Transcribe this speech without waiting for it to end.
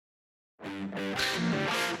Hello,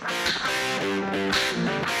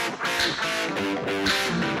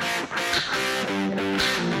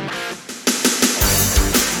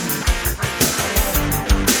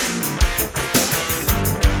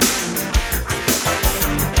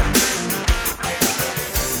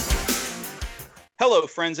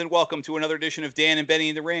 friends, and welcome to another edition of Dan and Benny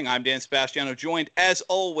in the Ring. I'm Dan Sebastiano, joined, as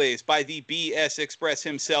always, by the BS Express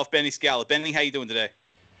himself, Benny Scala. Benny, how you doing today?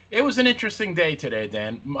 It was an interesting day today,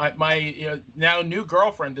 Dan. My now new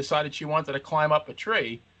girlfriend decided she wanted to climb up a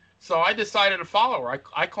tree, so I decided to follow her.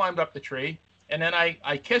 I climbed up the tree, and then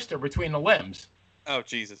I kissed her between the limbs. Oh,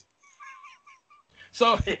 Jesus.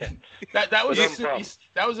 So that was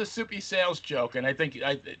a Soupy Sales joke, and I think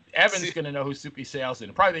Evan's going to know who Soupy Sales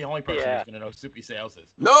is. Probably the only person who's going to know who Soupy Sales is.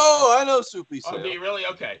 No, I know Soupy Sales. Oh, do you really?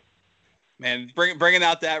 Okay. Man, bringing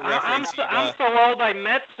out that reference. I'm so old I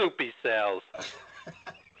met Soupy Sales.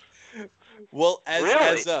 Well,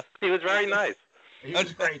 he was very nice. He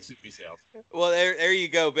was great, Soupy Sales. Well, there you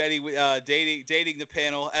go, Benny. Dating the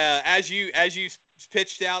panel. As you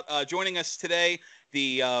pitched out, joining us today,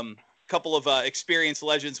 the couple of experienced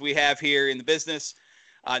legends we have here in the business,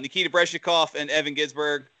 Nikita Brezhnikov and Evan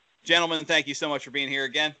Ginsberg. Gentlemen, thank you so much for being here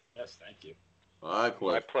again. Yes, thank you. My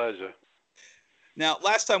pleasure. Now,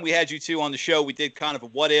 last time we had you two on the show, we did kind of a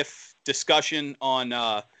what-if discussion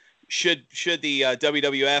on should the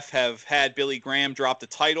WWF have had Billy Graham drop the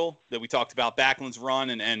title, that we talked about Backlund's run,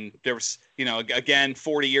 and there was, again,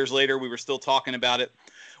 40 years later, we were still talking about it.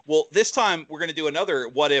 Well, this time we're going to do another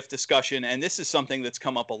what-if discussion, and this is something that's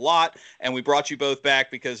come up a lot, and we brought you both back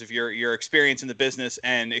because of your experience in the business,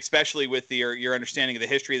 and especially with your understanding of the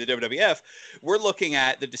history of the WWF. We're looking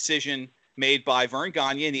at the decision made by Verne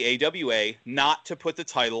Gagne and the AWA not to put the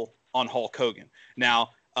title on Hulk Hogan.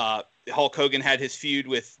 Now, Hulk Hogan had his feud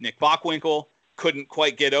with Nick Bockwinkel, couldn't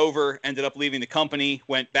quite get over, ended up leaving the company,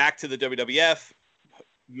 went back to the WWF.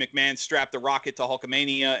 McMahon strapped the rocket to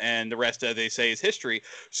Hulkamania, and the rest, they say, is history.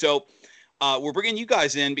 So we're bringing you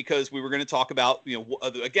guys in because we were going to talk about,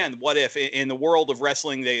 again, what if in the world of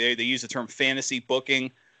wrestling, they use the term fantasy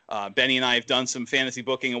booking. Benny and I have done some fantasy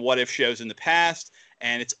booking and what if shows in the past,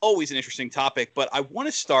 and it's always an interesting topic. But I want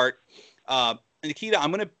to start, Nikita,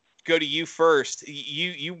 I'm going to go to you first.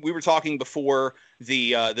 We were talking before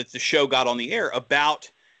the show got on the air about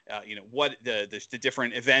what the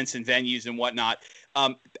different events and venues and whatnot.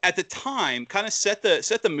 At the time, kind of set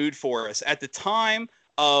the mood for us. At the time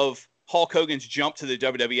of Hulk Hogan's jump to the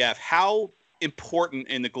WWF, how important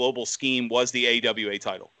in the global scheme was the AWA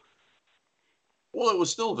title? Well, it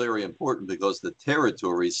was still very important because the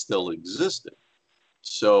territories still existed.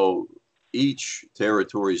 So each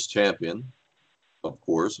territory's champion, of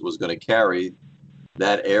course, was going to carry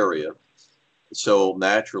that area. So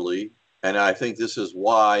naturally, and I think this is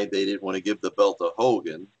why they didn't want to give the belt to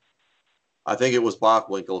Hogan. I think it was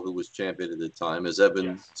Bockwinkel who was champion at the time. As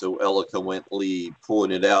Evan so eloquently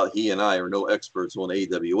pointed out, he and I are no experts on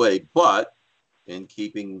AWA, but in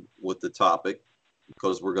keeping with the topic,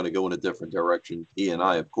 because we're going to go in a different direction, he and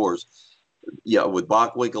I, of course, with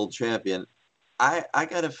Bockwinkel champion, I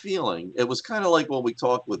got a feeling it was kind of like when we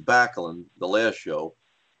talked with Backlund the last show.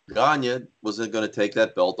 Gagne wasn't going to take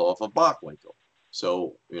that belt off of Bockwinkel.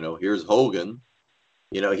 So, here's Hogan.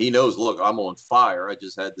 He knows, look, I'm on fire. I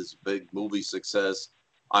just had this big movie success.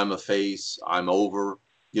 I'm a face. I'm over.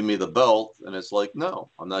 Give me the belt. And it's like, no,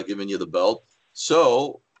 I'm not giving you the belt.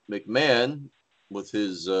 So McMahon, with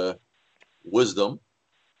his wisdom,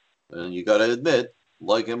 and you got to admit,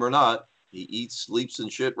 like him or not, he eats, sleeps,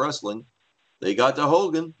 and shit wrestling. They got to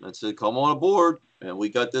Hogan and said, come on aboard. And we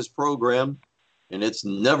got this program. And it's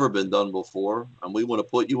never been done before. And we want to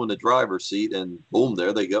put you in the driver's seat. And boom,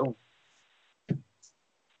 there they go.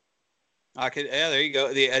 There you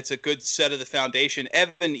go. It's a good set of the foundation.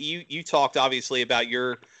 Evan, you talked obviously about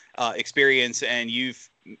your experience, and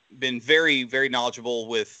you've been very, very knowledgeable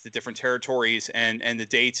with the different territories and the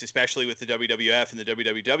dates, especially with the WWF and the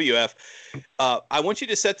WWF. I want you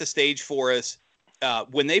to set the stage for us.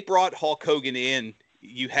 When they brought Hulk Hogan in,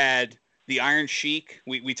 you had the Iron Sheik.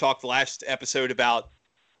 We talked the last episode about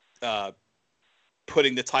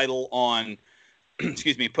putting the title on,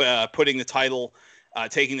 putting the title,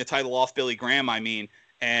 taking the title off Billy Graham,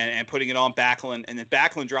 and putting it on Backlund. And then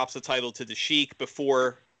Backlund drops the title to the Sheik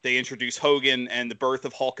before they introduce Hogan and the birth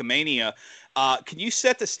of Hulkamania. Can you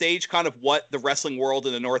set the stage kind of what the wrestling world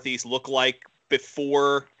in the Northeast looked like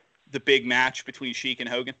before the big match between Sheik and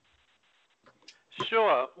Hogan?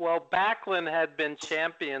 Sure. Well, Backlund had been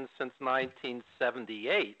champion since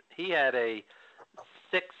 1978. He had a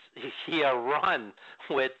 6-year run,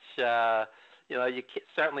 which, you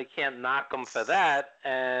certainly can't knock him for that.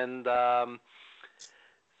 And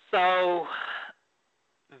So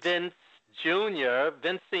Vince Sr.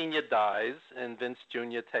 dies, and Vince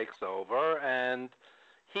Jr. takes over, and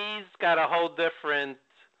he's got a whole different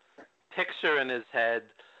picture in his head,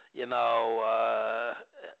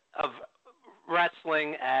 of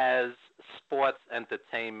wrestling as sports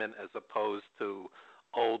entertainment as opposed to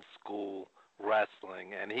old school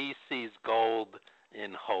wrestling. And he sees gold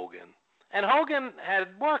in Hogan. And Hogan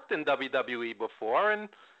had worked in WWE before, and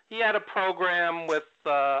he had a program with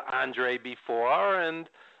Andre before, and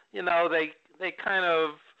they kind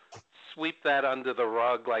of sweep that under the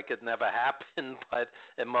rug like it never happened, but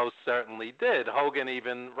it most certainly did. Hogan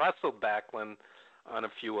even wrestled Backlund on a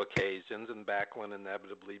few occasions, and Backlund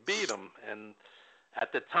inevitably beat him. And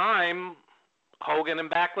at the time, Hogan and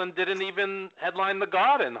Backlund didn't even headline the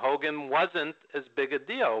Garden. Hogan wasn't as big a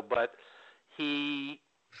deal, but he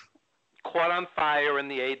caught on fire in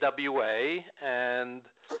the AWA, and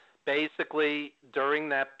basically during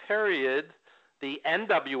that period, the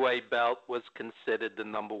NWA belt was considered the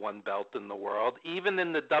number one belt in the world. Even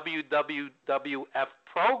in the WWF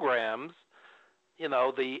programs,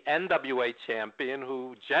 the NWA champion,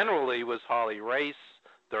 who generally was Harley Race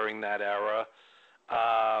during that era,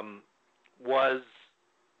 was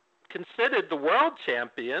considered the world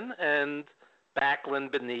champion, and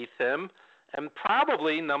Backlund beneath him. And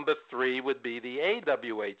probably number 3 would be the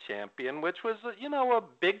AWA champion, which was, a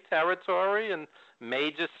big territory in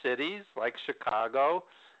major cities like Chicago.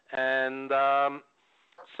 And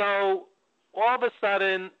so all of a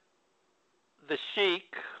sudden, the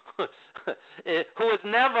Sheik, who was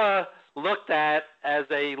never looked at as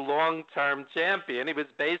a long-term champion, he was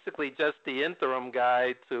basically just the interim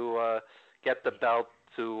guy to get the belt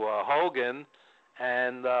to Hogan.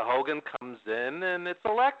 And Hogan comes in, and it's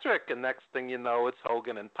electric. And next thing you know, it's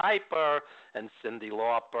Hogan and Piper, and Cyndi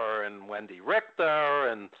Lauper, and Wendy Richter,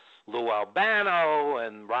 and Lou Albano,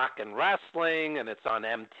 and Rock and Wrestling, and it's on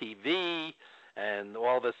MTV. And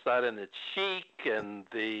all of a sudden, it's Chic, and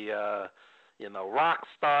the rock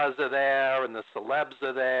stars are there, and the celebs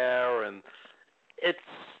are there, and it's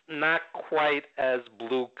not quite as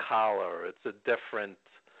blue collar. It's a different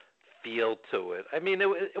feel to it. I mean,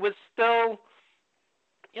 it was still.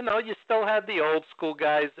 You still had the old school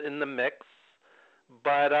guys in the mix,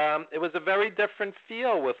 but it was a very different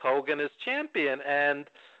feel with Hogan as champion. And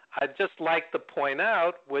I'd just like to point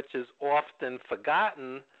out, which is often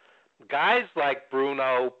forgotten, guys like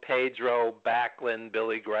Bruno, Pedro, Backlund,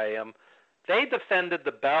 Billy Graham, they defended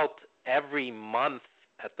the belt every month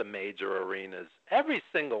at the major arenas, every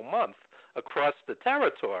single month across the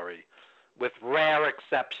territory, with rare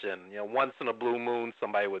exception. Once in a blue moon,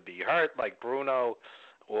 somebody would be hurt, like Bruno,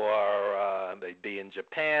 or they'd be in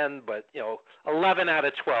Japan, but 11 out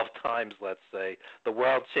of 12 times, let's say, the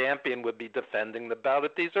world champion would be defending the belt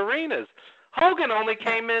at these arenas. Hogan only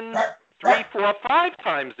came in 3, 4, 5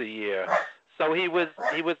 times a year, so he was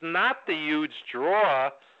not the huge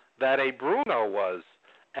draw that a Bruno was.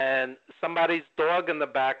 And somebody's dog in the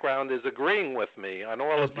background is agreeing with me on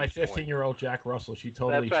all of these points. My 15-year-old Jack Russell. She's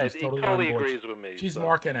totally he totally agrees with me. She's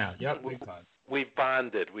marking out. Yep, big time. We've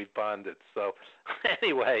bonded. So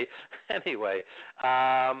anyway,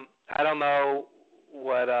 I don't know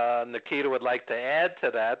what Nikita would like to add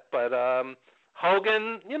to that, but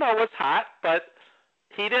Hogan, was hot, but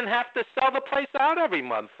he didn't have to sell the place out every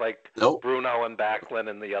month like Bruno and Backlund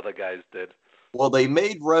and the other guys did. Well, they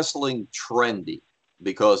made wrestling trendy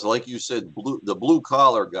because, like you said, the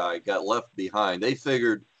blue-collar guy got left behind. They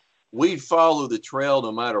figured we'd follow the trail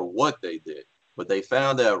no matter what they did, but they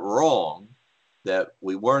found that wrong, that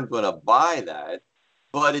we weren't going to buy that,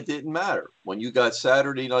 but it didn't matter. When you got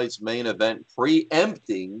Saturday night's main event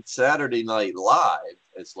preempting Saturday Night Live,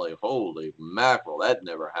 it's like, holy mackerel, that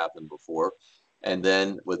never happened before. And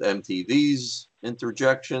then with MTV's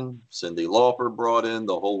interjection, Cyndi Lauper brought in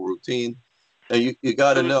the whole routine. And you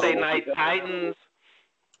got to know. Tuesday Night Titans.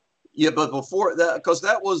 Yeah, but before that, because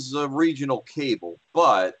that was regional cable,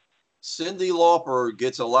 but Cyndi Lauper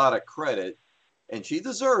gets a lot of credit, and she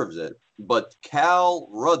deserves it. But Cal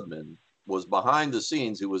Rudman was behind the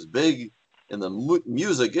scenes. He was big in the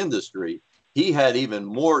music industry. He had even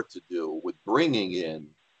more to do with bringing in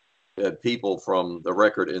people from the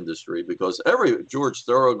record industry, because George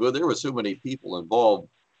Thorogood, there were so many people involved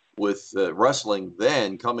with wrestling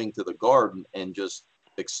then coming to the Garden and just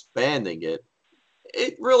expanding it.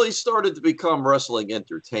 It really started to become wrestling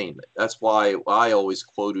entertainment. That's why I always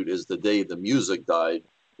quoted as the day the music died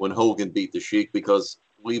when Hogan beat the Sheik, because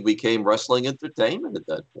we became wrestling entertainment at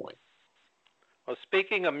that point. Well,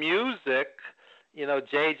 speaking of music,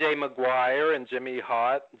 J.J. Maguire and Jimmy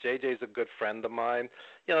Hart. J.J.'s a good friend of mine.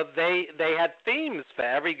 They had themes for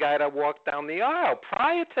every guy that walked down the aisle.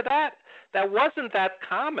 Prior to that, that wasn't that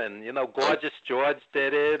common. Gorgeous George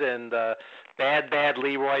did it, and Bad Bad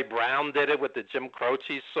Leroy Brown did it with the Jim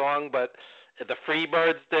Croce song, but the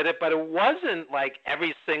Freebirds did it. But it wasn't like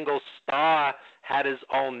every single star had his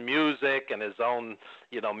own music and his own,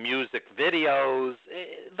 music videos.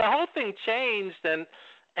 The whole thing changed, and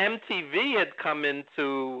MTV had come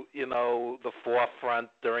into, the forefront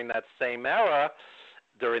during that same era,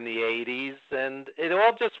 during the 80s, and it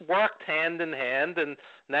all just worked hand in hand. And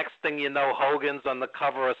next thing you know, Hogan's on the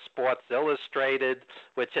cover of Sports Illustrated,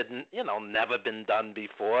 which had, never been done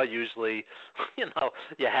before. Usually, you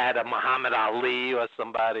had a Muhammad Ali or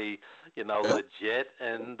somebody, legit,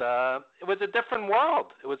 and it was a different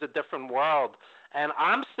world. It was a different world. And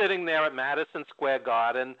I'm sitting there at Madison Square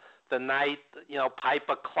Garden the night,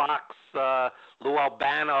 Piper clocks Lou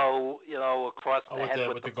Albano, across the head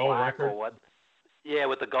with the gold clock record. or what. Yeah,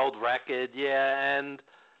 with the gold record, yeah, and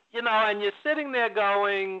and you're sitting there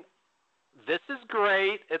going, "This is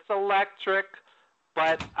great, it's electric,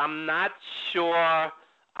 but I'm not sure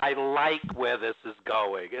I like where this is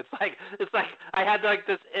going." It's like I had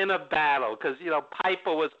this inner battle because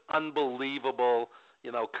Piper was unbelievable,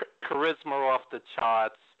 charisma off the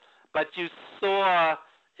charts, but you saw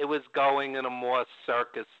it was going in a more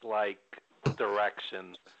circus-like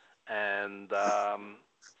direction, and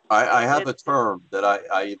I have a term that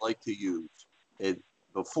I like to use.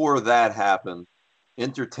 Before that happened,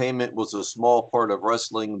 entertainment was a small part of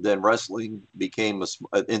wrestling. Then wrestling became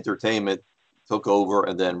entertainment took over,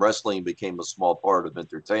 and then wrestling became a small part of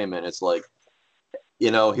entertainment. It's like,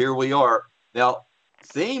 here we are now.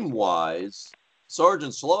 Theme-wise,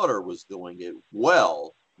 Sergeant Slaughter was doing it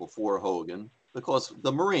well before Hogan because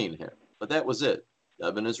the Marine hit, but that was it.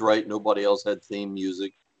 Evan is right. Nobody else had theme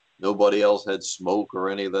music. Nobody else had smoke or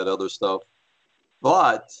any of that other stuff.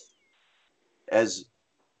 But as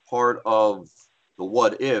part of the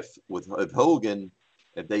what if with Hogan,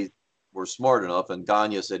 if they were smart enough and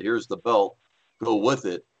Gagne said, "Here's the belt, go with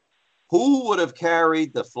it," who would have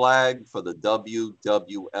carried the flag for the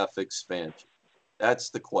WWF expansion?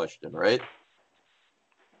 That's the question, right?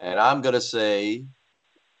 And I'm going to say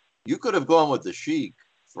you could have gone with the Sheik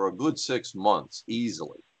for a good 6 months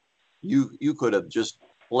easily. You could have just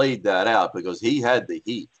played that out because he had the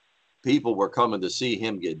heat. People were coming to see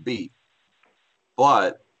him get beat.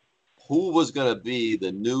 But who was going to be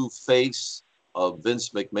the new face of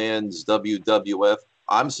Vince McMahon's WWF?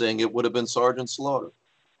 I'm saying it would have been Sergeant Slaughter.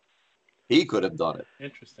 He could have done it.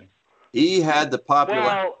 Interesting. He had the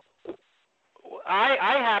popularity. Well,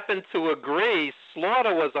 I happen to agree.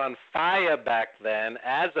 Slaughter was on fire back then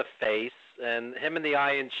as a face, and him and the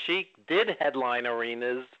Iron Sheik did headline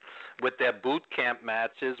arenas with their boot camp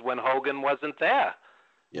matches when Hogan wasn't there.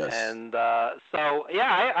 Yes. And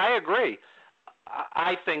I agree.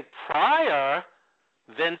 I think prior,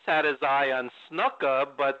 Vince had his eye on Snuka,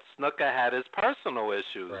 but Snuka had his personal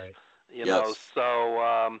issues. Right.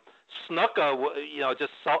 So Snuka,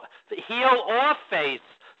 just sold, heel or face,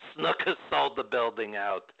 Snuka sold the building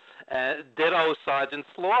out. Ditto Sergeant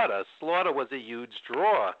Slaughter. Slaughter was a huge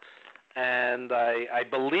draw. And I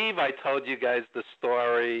believe I told you guys the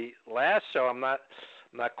story last show. I'm not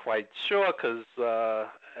quite sure because,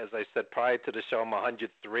 as I said prior to the show, I'm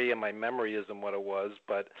 103 and my memory isn't what it was.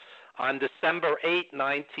 But on December 8,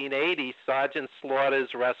 1980, Sergeant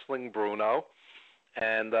Slaughter's wrestling Bruno,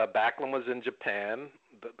 and Backlund was in Japan,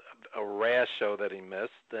 a rare show that he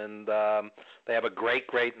missed. And they have a great,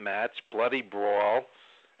 great match, bloody brawl,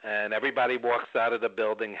 and everybody walks out of the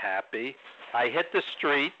building happy. I hit the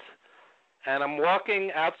street. And I'm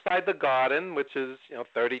walking outside the Garden, which is,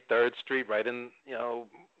 33rd Street, right in,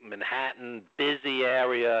 Manhattan, busy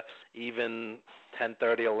area, even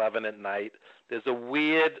 10:30, 11 at night. There's a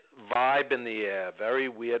weird vibe in the air, very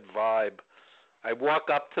weird vibe. I walk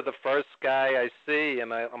up to the first guy I see,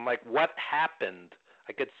 and I'm like, what happened?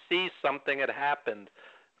 I could see something had happened.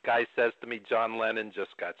 Guy says to me, John Lennon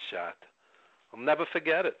just got shot. I'll never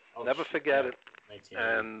forget it. Never forget it.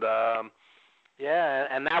 And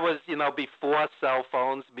and that was, before cell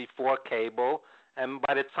phones, before cable. And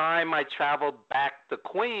by the time I traveled back to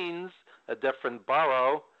Queens, a different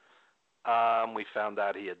borough, we found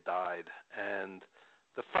out he had died. And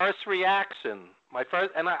the first reaction,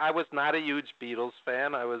 I was not a huge Beatles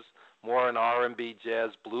fan. I was more an R&B,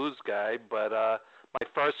 jazz, blues guy. But my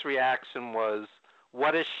first reaction was,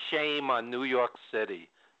 what a shame on New York City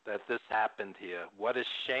that this happened here. What a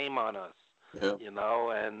shame on us. Yeah.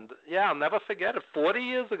 And I'll never forget it. 40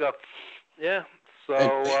 years ago. Yeah.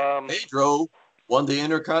 So Pedro, won the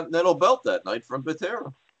Intercontinental belt that night from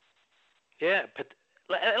Patera. Yeah,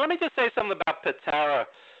 let me just say something about Patera.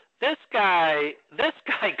 This guy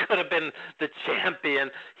could have been the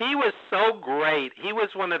champion. He was so great. He was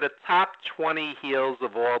one of the top 20 heels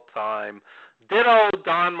of all time. Ditto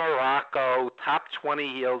Don Morocco, top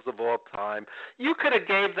 20 heels of all time. You could have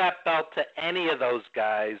gave that belt to any of those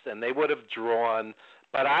guys, and they would have drawn.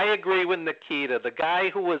 But I agree with Nikita. The guy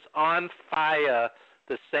who was on fire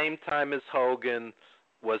the same time as Hogan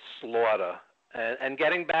was Slaughter. And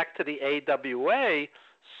getting back to the AWA,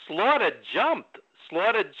 Slaughter jumped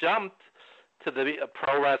to the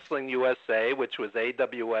Pro Wrestling USA, which was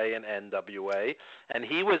AWA and NWA, and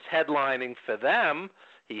he was headlining for them.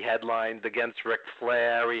 He headlined against Ric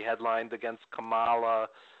Flair. He headlined against Kamala.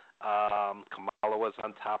 Kamala was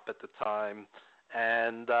on top at the time.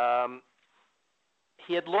 And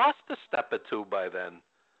he had lost a step or two by then.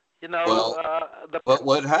 You know, but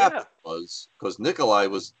what happened was, because Nikolai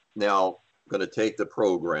was now going to take the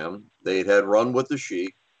program, they had run with the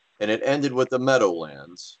Sheik, and it ended with the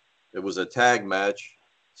Meadowlands. It was a tag match.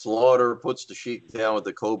 Slaughter puts the Sheik down with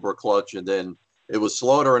the Cobra Clutch, and then it was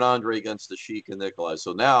Slaughter and Andre against the Sheik and Nikolai.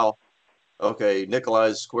 So now, okay,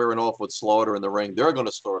 Nikolai's squaring off with Slaughter in the ring. They're going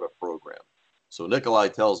to start a program. So Nikolai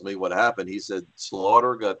tells me what happened. He said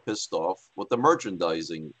Slaughter got pissed off with the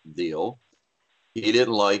merchandising deal. He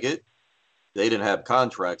didn't like it. They didn't have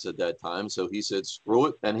contracts at that time. So he said, screw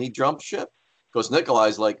it. And he jumped ship. Because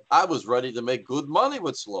Nikolai's like, I was ready to make good money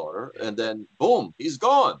with Slaughter. And then, boom, he's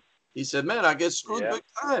gone. He said, man, I get screwed big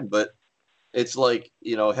time. But it's like,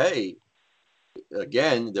 you know, hey,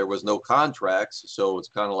 again, there was no contracts. So it's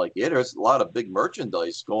kind of like, yeah, there's a lot of big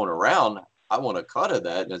merchandise going around. I want a cut of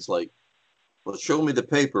that. And it's like, well, show me the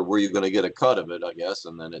paper where you're going to get a cut of it, I guess.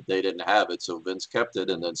 And then they didn't have it. So Vince kept it.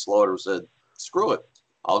 And then Slaughter said, screw it.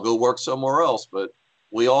 I'll go work somewhere else. But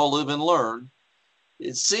we all live and learn.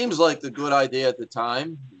 It seems like the good idea at the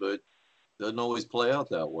time, but doesn't always play out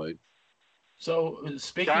that way. So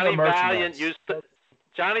speaking of merchandise,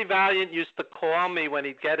 Johnny Valiant used to call me when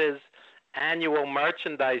he'd get his annual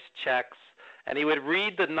merchandise checks, and he would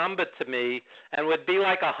read the number to me, and it would be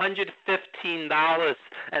like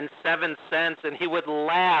 $115.07, and he would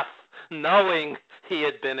laugh, knowing he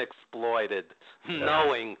had been exploited,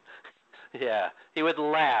 knowing, he would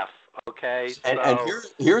laugh. Okay, and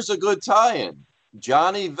here's a good tie-in.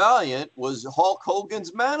 Johnny Valiant was Hulk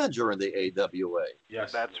Hogan's manager in the AWA.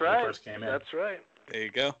 Yes, that's right. First came in. That's right. There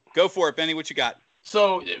you go. Go for it, Benny. What you got?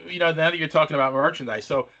 So, you know, now that you're talking about merchandise,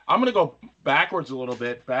 so I'm going to go backwards a little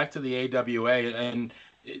bit, back to the AWA, and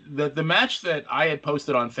the match that I had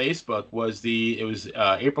posted on Facebook was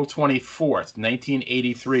April 24th,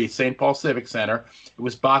 1983, St. Paul Civic Center. It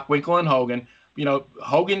was Bockwinkel and Hogan. You know,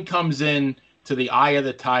 Hogan comes in to the Eye of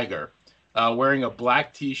the Tiger. Wearing a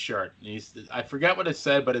black T-shirt. I forget what it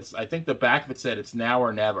said, but I think the back of it said it's now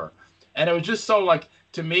or never. And it was just so, like,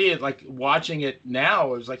 to me, like watching it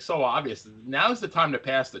now, it was like so obvious. Now's the time to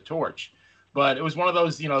pass the torch. But it was one of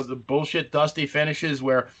those, you know, the bullshit dusty finishes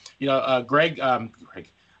where, you know, Greg,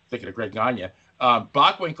 thinking of Greg Gagne,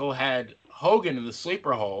 Bockwinkel had Hogan in the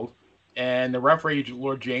sleeper hold, and the referee,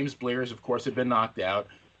 Lord James Blears, of course, had been knocked out.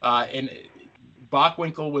 And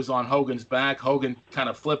Bockwinkel was on Hogan's back. Hogan kind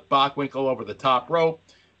of flipped Bockwinkel over the top rope.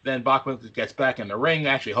 Then Bockwinkel gets back in the ring.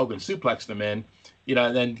 Actually, Hogan suplexed him in, you know,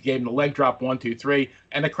 and then gave him the leg drop 1, 2, 3.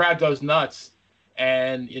 And the crowd goes nuts.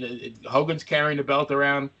 And, you know, Hogan's carrying the belt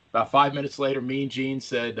around. About 5 minutes later, Mean Gene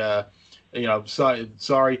said, you know,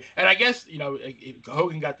 sorry. And I guess, you know,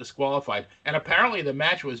 Hogan got disqualified. And apparently the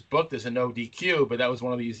match was booked as a no DQ, but that was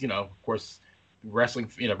one of these, you know, of course, wrestling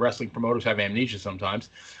promoters have amnesia sometimes.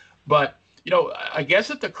 But, you know, I guess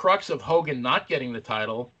at the crux of Hogan not getting the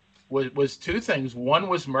title was two things. One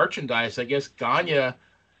was merchandise. I guess Gagne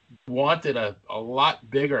wanted a lot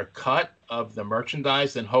bigger cut of the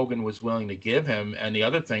merchandise than Hogan was willing to give him. And the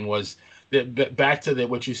other thing was back to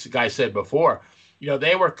what you guys said before. You know,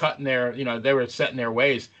 they were cutting they were setting their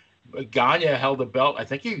ways. Gagne held the belt, I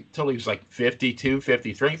think, until he was like 52,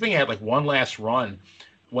 53. I think he had like one last run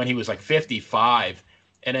when he was like 55.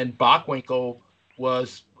 And then Bockwinkel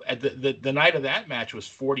was... The night of that match was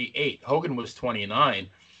 48. Hogan was 29.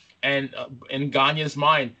 And in Gagne's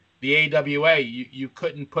mind, the AWA, you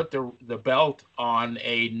couldn't put the belt on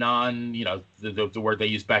a non, you know, the word they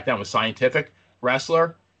used back then was scientific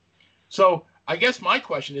wrestler. So I guess my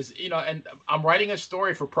question is, you know, and I'm writing a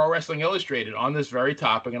story for Pro Wrestling Illustrated on this very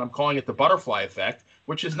topic, and I'm calling it the butterfly effect,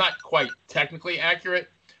 which is not quite technically accurate.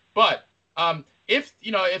 But if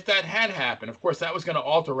that had happened, of course, that was going to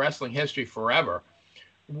alter wrestling history forever.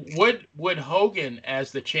 Would Hogan,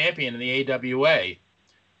 as the champion in the AWA,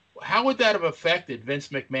 how would that have affected Vince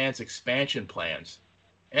McMahon's expansion plans?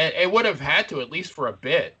 And it would have had to, at least for a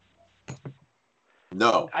bit.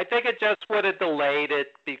 No. I think it just would have delayed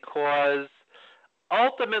it because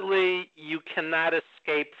ultimately you cannot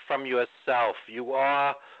escape from yourself. You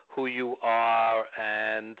are who you are,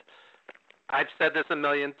 and I've said this a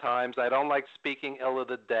million times. I don't like speaking ill of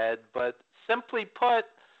the dead, but simply put,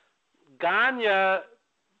 Gagne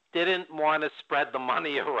didn't want to spread the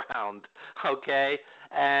money around, okay?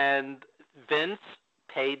 And Vince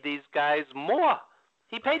paid these guys more.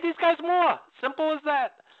 He paid these guys more. Simple as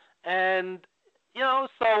that. And,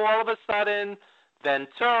 so all of a sudden,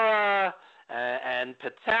 Ventura and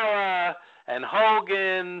Patera and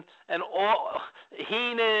Hogan and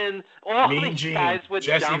Heenan, all Mean these Gene, guys would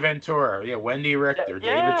Jesse jump. Ventura, Wendy Richter,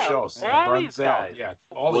 Yeah, David Schultz, all these Brunzell, guys.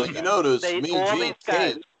 all Well, these you guys. notice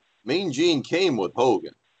guys. Mean Gene came with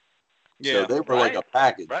Hogan. Yeah. So they were like a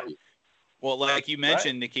package. Right. Well, like you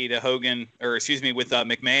mentioned, Nikita, Hogan, with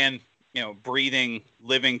McMahon,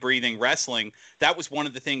 living, breathing wrestling. That was one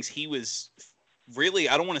of the things he was really,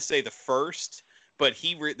 I don't want to say the first, but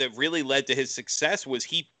that really led to his success was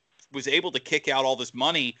he was able to kick out all this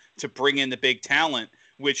money to bring in the big talent,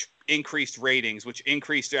 which increased ratings, which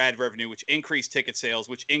increased ad revenue, which increased ticket sales,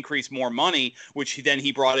 which increased more money, which then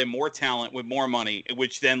he brought in more talent with more money,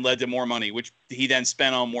 which then led to more money, which he then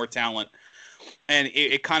spent on more talent. And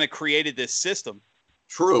it kind of created this system.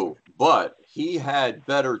 True, but he had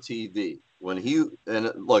better TV.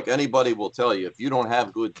 Look, anybody will tell you, if you don't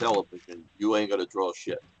have good television, you ain't going to draw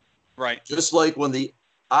shit. Right. Just like when the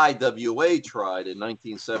IWA tried in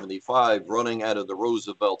 1975, running out of the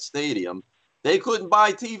Roosevelt Stadium, they couldn't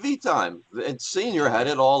buy TV time. And Senior had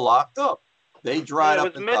it all locked up. They dried up.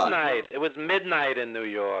 It was midnight. It was midnight in New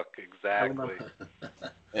York, exactly.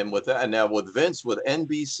 And with that, and now with Vince, with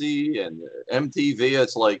NBC and MTV,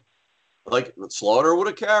 it's like Slaughter would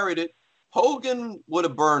have carried it. Hogan would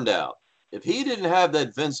have burned out. If he didn't have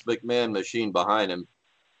that Vince McMahon machine behind him,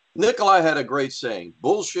 Nikolai had a great saying,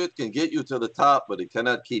 bullshit can get you to the top, but it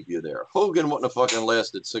cannot keep you there. Hogan wouldn't have fucking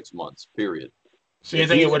lasted 6 months, period. So you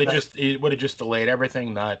think it would have just delayed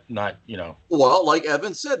everything, not. Well, like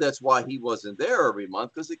Evan said, that's why he wasn't there every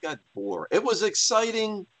month, because it got boring. It was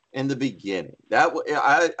exciting in the beginning.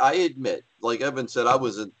 I admit, like Evan said, I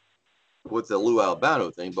wasn't with the Lou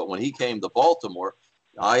Albano thing, but when he came to Baltimore,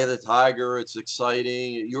 Eye of the Tiger, it's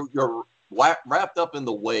exciting. You're wrapped up in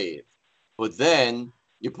the wave. But then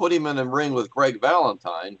you put him in a ring with Greg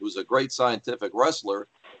Valentine, who's a great scientific wrestler.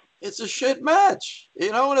 It's a shit match,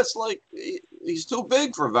 and it's like he's too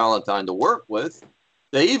big for Valentine to work with.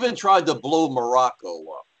 They even tried to blow Morocco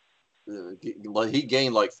up. He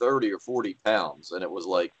gained like 30 or 40 pounds, and it was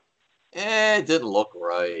like, it didn't look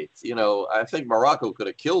right. I think Morocco could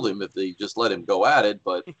have killed him if they just let him go at it,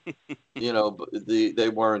 but, they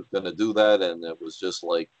weren't going to do that, and it was just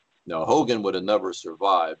like, no, Hogan would have never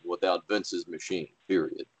survived without Vince's machine,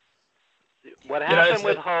 period. What happened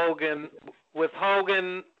with Hogan,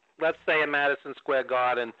 let's say in Madison Square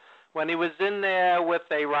Garden, when he was in there with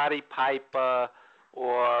a Roddy Piper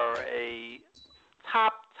or a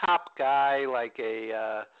top guy like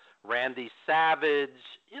a Randy Savage,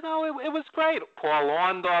 it was great. Paul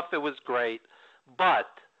Orndorff, it was great. But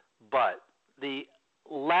the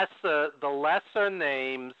lesser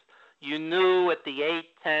names, you knew at the 8,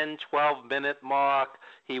 10, 12-minute mark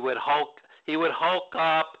he would hulk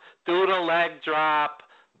up, do the leg drop,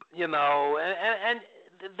 and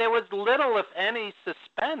there was little, if any,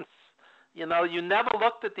 suspense. You never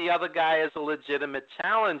looked at the other guy as a legitimate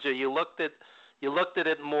challenger. You looked at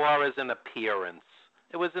it more as an appearance.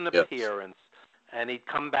 It was an appearance. And he'd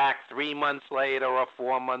come back 3 months later or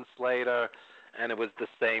 4 months later, and it was the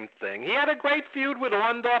same thing. He had a great feud with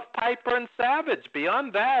Orndorff, Piper, and Savage.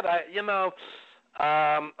 Beyond that, I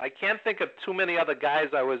can't think of too many other guys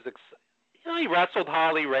I was he wrestled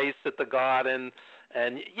Harley Race at the Garden,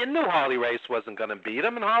 and you knew Harley Race wasn't going to beat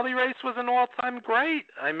him, and Harley Race was an all-time great.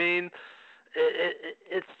 I mean,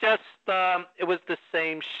 it's just it was the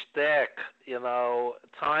same shtick,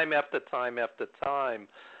 time after time after time.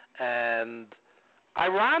 And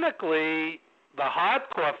ironically, the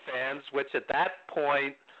hardcore fans, which at that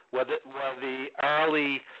point were the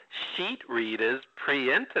early sheet readers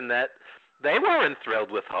pre-internet, they weren't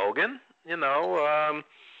thrilled with Hogan,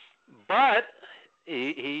 but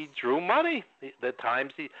he drew money. The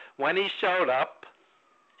times when he showed up,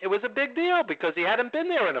 it was a big deal because he hadn't been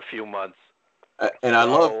there in a few months. And I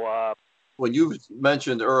love when you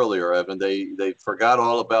mentioned earlier, Evan, they forgot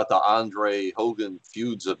all about the Andre Hogan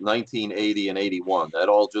feuds of 1980 and 81. That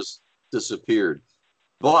all just disappeared.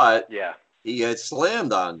 But he had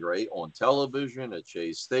slammed Andre on television at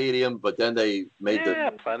Shea Stadium, but then they made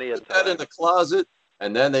plenty of put that in time. the closet,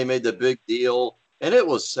 and then they made the big deal. And it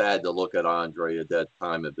was sad to look at Andre at that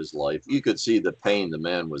time of his life. You could see the pain the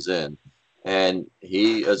man was in. And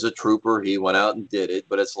he, as a trooper, he went out and did it.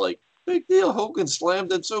 But it's like, big deal. Hogan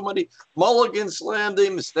slammed him so many. Mulligan slammed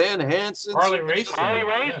him. Stan Hansen. Harley Race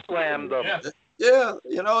slammed him. Yeah,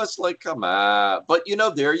 it's like, come on. But,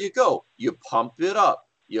 there you go. You pump it up.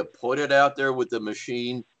 You put it out there with the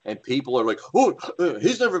machine, and people are like, oh,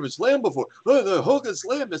 he's never been slammed before. Hogan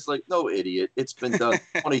slammed. It's like, no, idiot. It's been done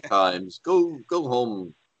 20 times. Go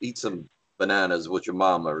home, eat some bananas with your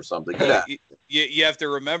mama or something. You have to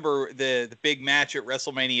remember the big match at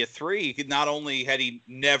WrestleMania 3. Not only had he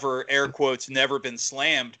never, air quotes, never been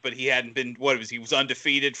slammed, but he hadn't been, he was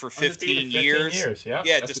undefeated for 15 years.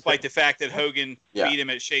 Yeah, despite the fact that Hogan beat him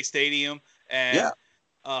at Shea Stadium. And,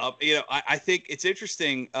 I think it's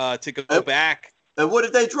interesting to go back. And what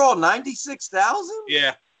did they draw? 96,000?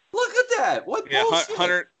 Yeah. Look at that. What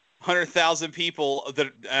bullshit? 100,000 people,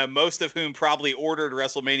 that most of whom probably ordered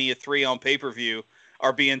WrestleMania 3 on pay-per-view,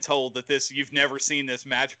 are being told that you've never seen this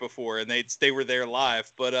match before, and they were there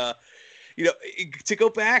live. But to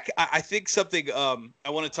go back, I think something I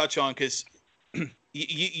want to touch on, because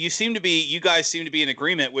you guys seem to be in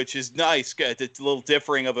agreement, which is nice. It's a little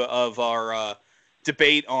differing of our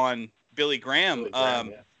debate on Billy Graham.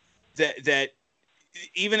 That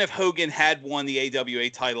even if Hogan had won the AWA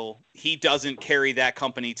title, he doesn't carry that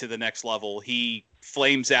company to the next level. He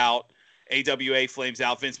flames out. AWA flames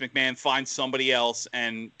out. Vince McMahon finds somebody else,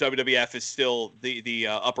 and WWF is still the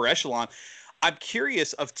upper echelon. I'm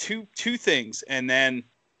curious of two things, and then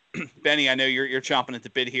Benny, I know you're chomping at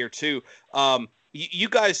the bit here too. You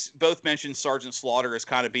guys both mentioned Sergeant Slaughter as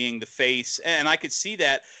kind of being the face, and I could see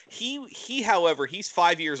that. He, however, he's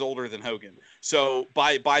 5 years older than Hogan. So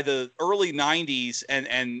by the early 90s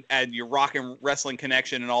and your rock and wrestling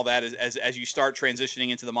connection and all that, as you start transitioning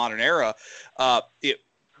into the modern era,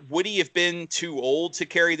 would he have been too old to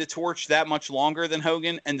carry the torch that much longer than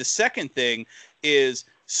Hogan? And the second thing is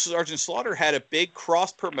Sergeant Slaughter had a big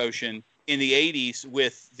cross promotion in the 80s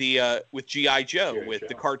with G.I. Joe, with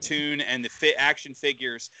the cartoon and the action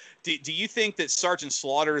figures. Do you think that Sergeant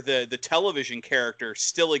Slaughter, the television character,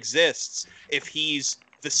 still exists if he's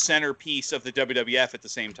the centerpiece of the WWF at the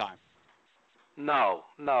same time? No,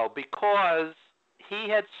 because he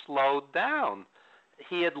had slowed down.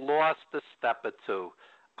 He had lost a step or two.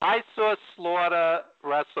 I saw Slaughter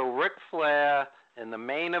wrestle Ric Flair in the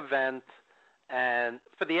main event and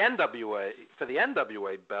for the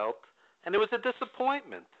NWA belt, and it was a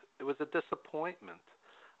disappointment.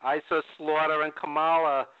 I saw Slaughter and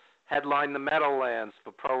Kamala headline the Meadowlands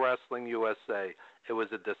for Pro Wrestling USA. It was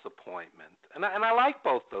a disappointment. And I like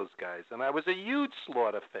both those guys, and I was a huge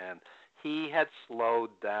Slaughter fan. He had slowed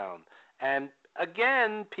down. And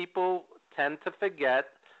again, people tend to forget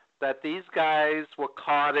that these guys were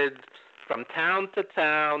carted from town to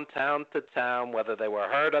town, whether they were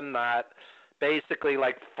hurt or not, basically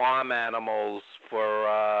like farm animals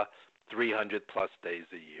for 300 plus days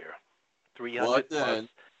a year. 300 plus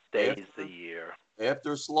days a year.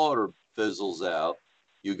 After Slaughter fizzles out,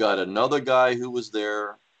 you got another guy who was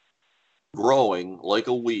there growing like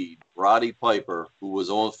a weed, Roddy Piper, who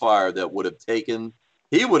was on fire, that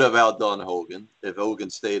he would have outdone Hogan if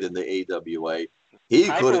Hogan stayed in the AWA.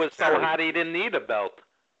 Piper was so hot he didn't need a belt.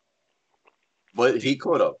 But he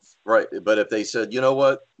could have, right? But if they said, you know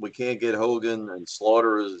what, we can't get Hogan and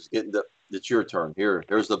Slaughter is getting it's your turn.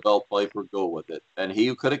 Here's the belt, Piper, go with it. And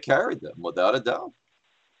he could have carried them without a doubt.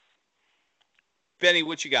 Benny,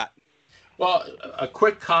 what you got? Well, a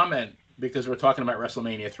quick comment, because we're talking about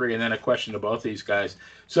WrestleMania 3, and then a question to both these guys.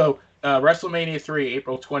 So WrestleMania 3,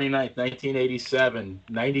 April 29th, 1987,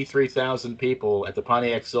 93,000 people at the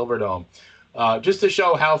Pontiac Silverdome. Just to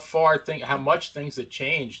show how much things had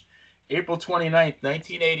changed. April 29th,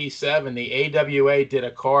 1987, the AWA did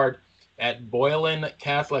a card at Boylan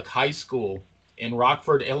Catholic High School in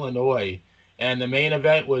Rockford, Illinois. And the main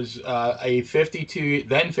event was a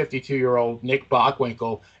 52-year-old Nick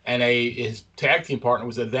Bockwinkel, and his tag team partner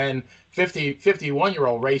was a then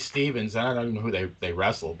 51-year-old Ray Stevens. And I don't even know who they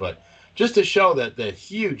wrestled, but just to show that the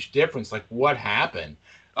huge difference, like what happened.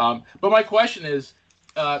 But my question is,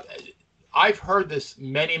 I've heard this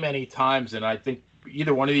many, many times, and I think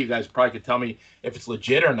either one of you guys probably could tell me if it's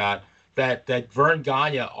legit or not, that Vern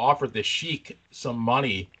Gagne offered the Sheik some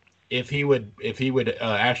money if he would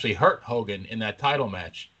actually hurt Hogan in that title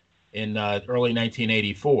match in early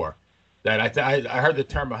 1984. That I heard the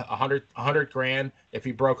term $100 grand if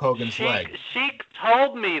he broke Hogan's leg. Sheik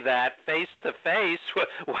told me that face to face.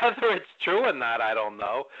 Whether it's true or not, I don't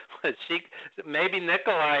know. Maybe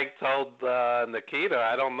Nikolai told Nikita.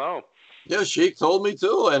 I don't know. Yeah, Sheik told me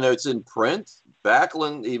too, and it's in print.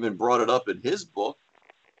 Backlund even brought it up in his book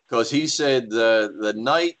because he said the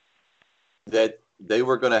night that they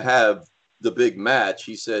were going to have the big match,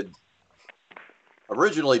 he said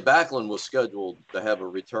originally Backlund was scheduled to have a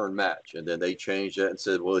return match, and then they changed it and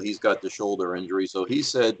said, well, he's got the shoulder injury. So he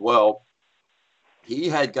said, well, he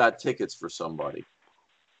had got tickets for somebody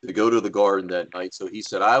to go to the Garden that night. So he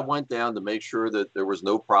said, I went down to make sure that there was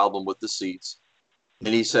no problem with the seats.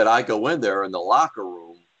 And he said, I go in there and the locker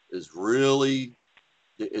room is really,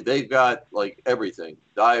 they've got like everything,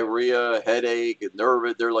 diarrhea, headache, and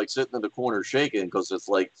nervous. They're like sitting in the corner shaking because it's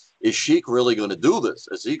like, is Sheik really going to do this?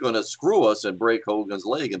 Is he going to screw us and break Hogan's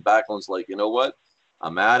leg? And Backlund's like, you know what?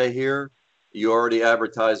 I'm out of here. You already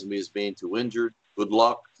advertised me as being too injured. Good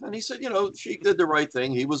luck. And he said, you know, Sheik did the right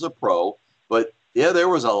thing. He was a pro. But yeah, there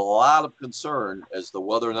was a lot of concern as to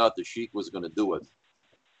whether or not the Sheik was going to do it.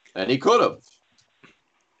 And he could have.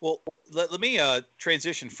 Well, let me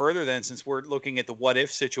transition further then, since we're looking at the what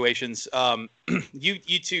if situations.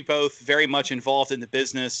 You two both very much involved in the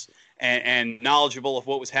business and knowledgeable of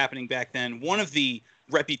what was happening back then. One of the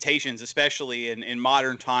reputations, especially in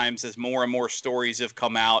modern times, as more and more stories have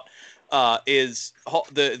come out, is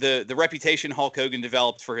the reputation Hulk Hogan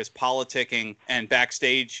developed for his politicking and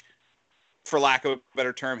backstage, for lack of a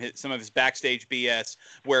better term, some of his backstage BS,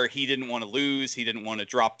 where he didn't want to lose, he didn't want to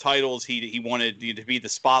drop titles, he wanted to be the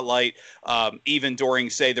spotlight, even during,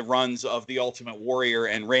 say, the runs of The Ultimate Warrior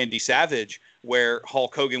and Randy Savage, where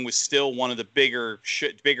Hulk Hogan was still one of the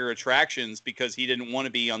bigger attractions because he didn't want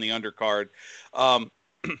to be on the undercard.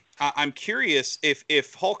 I'm curious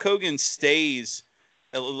if Hulk Hogan stays.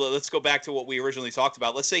 Let's go back to what we originally talked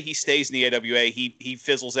about. Let's say he stays in the AWA, he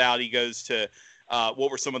fizzles out, he goes to.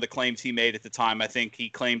 What were some of the claims he made at the time? I think he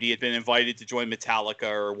claimed he had been invited to join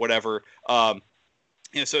Metallica or whatever.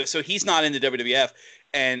 So he's not in the WWF.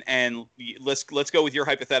 And let's go with your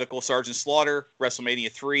hypothetical, Sergeant Slaughter,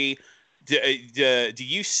 WrestleMania 3. Do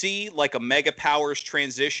you see like a Mega Powers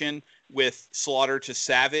transition with Slaughter to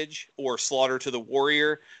Savage or Slaughter to the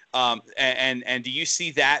Warrior? And do you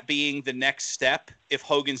see that being the next step if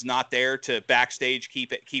Hogan's not there to backstage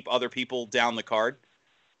keep other people down the card?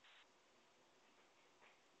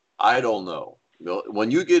 I don't know.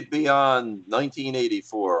 When you get beyond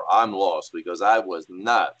 1984, I'm lost because I was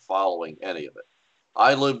not following any of it.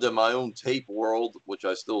 I lived in my own tape world, which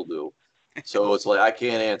I still do. So it's like, I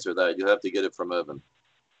can't answer that. You have to get it from Evan.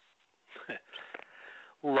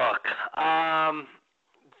 Look,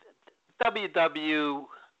 WWF,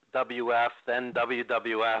 then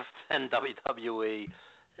WWF, then WWE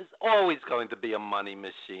is always going to be a money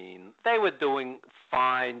machine. They were doing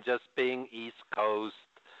fine just being East Coast.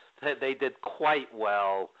 They did quite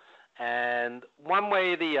well, and one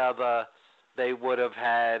way or the other, they would have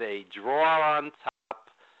had a draw on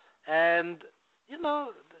top, and you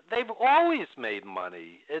know they've always made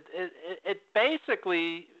money. It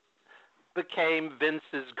basically became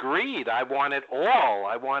Vince's greed. I want it all.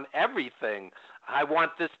 I want everything. I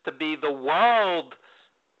want this to be the world,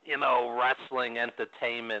 wrestling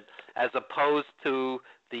entertainment, as opposed to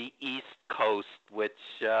the East Coast, which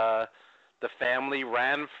the family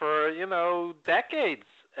ran for, decades.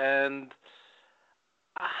 And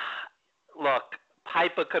look,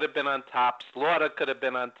 Piper could have been on top. Slaughter could have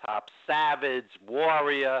been on top. Savage,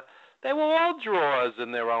 Warrior, they were all draws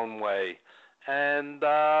in their own way. And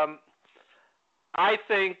I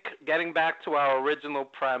think, getting back to our original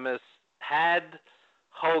premise, had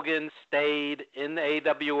Hogan stayed in the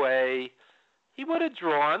AWA, he would have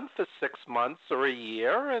drawn for 6 months or a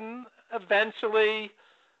year, and eventually,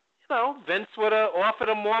 Vince would have offered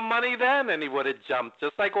him more money then, and he would have jumped,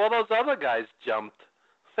 just like all those other guys jumped.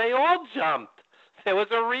 They all jumped. There was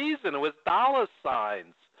a reason. It was dollar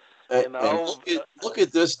signs. And look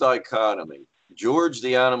at this dichotomy. George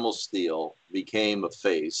the Animal Steele became a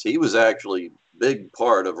face. He was actually a big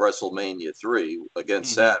part of WrestleMania 3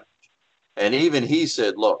 against Savage. And even he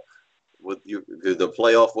said, look, to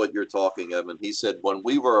play off what you're talking, Evan, he said, when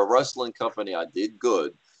we were a wrestling company, I did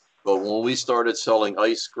good. But when we started selling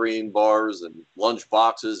ice cream bars and lunch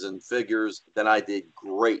boxes and figures, then I did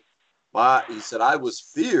great. He said, I was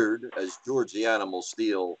feared as George the Animal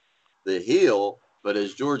Steele, the heel, but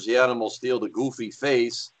as George the Animal Steele, the goofy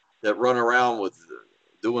face that run around with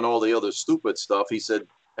doing all the other stupid stuff. He said,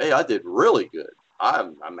 hey, I did really good.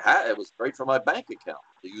 It was great for my bank account,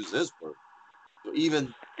 to use his word. So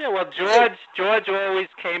even Yeah, well, George always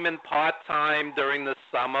came in part-time during the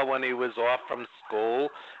summer when he was off from school,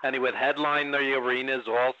 and he would headline the arenas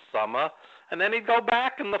all summer, and then he'd go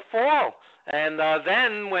back in the fall. And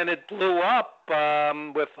then when it blew up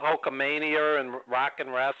with Hulkamania and Rock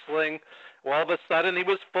and Wrestling, all of a sudden he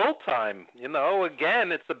was full-time.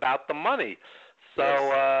 Again, it's about the money.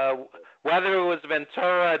 So whether it was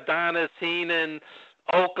Ventura, Adonis, Heenan,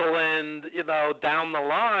 Oakland, down the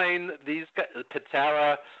line, these guys,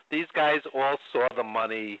 Patera, these guys all saw the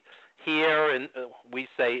money here, and we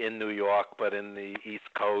say in New York, but in the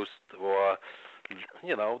East Coast, or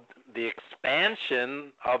the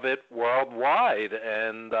expansion of it worldwide.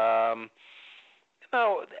 And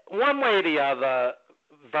one way or the other,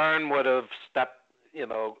 Vern would have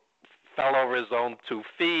fell over his own 2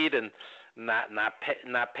 feet and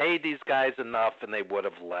not paid these guys enough, and they would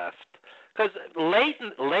have left. Because late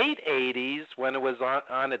 80s, when it was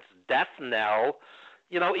on its death knell,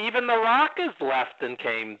 even the Rockers left and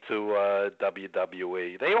came to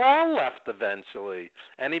WWE. They all left eventually.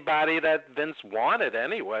 Anybody that Vince wanted,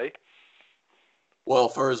 anyway. Well,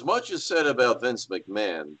 for as much as said about Vince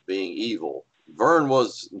McMahon being evil, Vern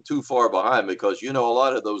was too far behind, because a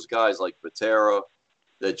lot of those guys like Patera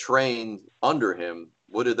that trained under him,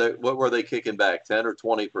 what were they kicking back, 10 or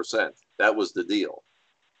 20%? That was the deal.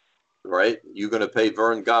 Right? You're going to pay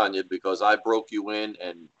Vern Gagne because I broke you in,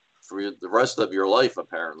 and for the rest of your life,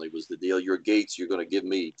 apparently, was the deal. Your gates, you're going to give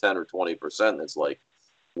me 10 or 20%. It's like,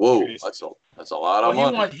 whoa, that's a lot of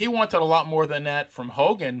money. He wanted a lot more than that from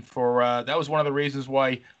Hogan. That was one of the reasons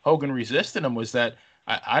why Hogan resisted him, was that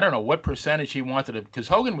I don't know what percentage he wanted, because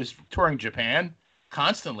Hogan was touring Japan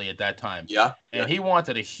constantly at that time. Yeah. And he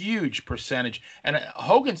wanted a huge percentage. And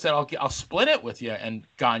Hogan said, I'll split it with you. And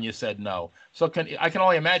Gagne said no. So I can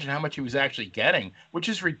only imagine how much he was actually getting, which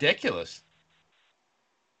is ridiculous.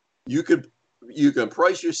 You can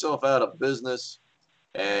price yourself out of business,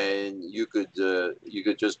 and you could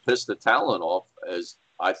just piss the talent off, as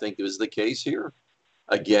I think is the case here.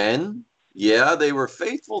 Again, yeah, they were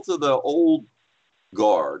faithful to the old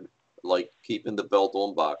guard, like keeping the belt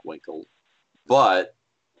on Bockwinkel. But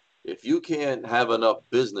if you can't have enough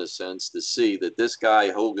business sense to see that this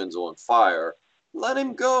guy Hogan's on fire, let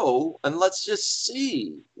him go and let's just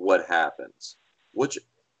see what happens. Which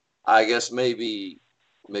I guess maybe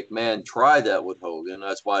McMahon tried that with Hogan.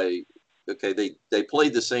 That's why, they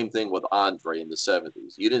played the same thing with Andre in the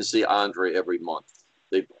 70s. You didn't see Andre every month.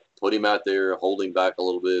 They put him out there holding back a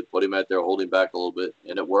little bit, put him out there holding back a little bit,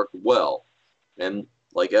 and it worked well. And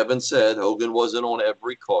like Evan said, Hogan wasn't on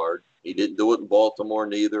every card. He didn't do it in Baltimore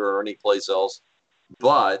neither, or any place else.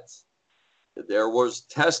 But there was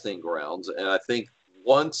testing grounds, and I think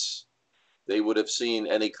once they would have seen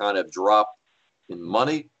any kind of drop in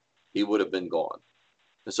money, he would have been gone.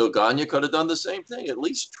 And so Gagne could have done the same thing. At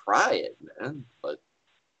least try it, man. But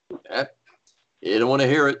he didn't want to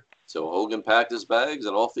hear it. So Hogan packed his bags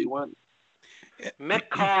and off he went. Mick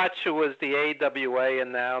Koch, who was the AWA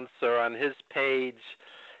announcer, on his page,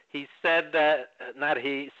 he said that,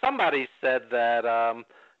 somebody said that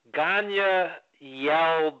Gagne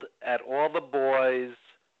yelled at all the boys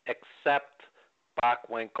except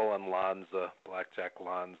Bockwinkel and Lanza, Blackjack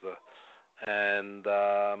Lanza. And,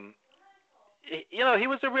 he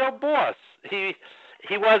was a real boss. He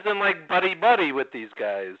wasn't like buddy with these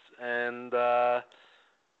guys. And,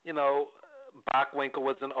 Bockwinkel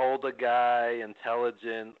was an older guy,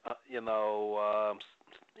 intelligent, he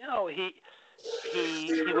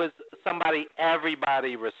was somebody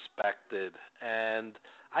everybody respected. And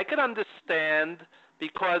I could understand,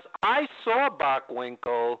 because I saw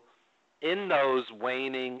Bockwinkel in those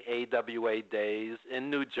waning AWA days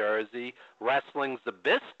in New Jersey, wrestling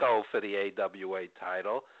Zbyszko for the AWA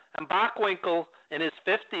title. And Bockwinkel in his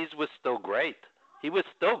 50s was still great. He was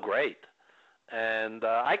still great. And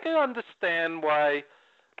I can understand why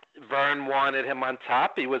Vern wanted him on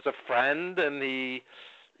top. He was a friend, and he,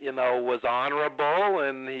 was honorable,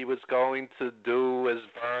 and he was going to do as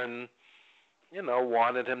Vern,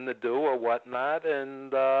 wanted him to do or whatnot.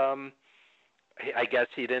 And I guess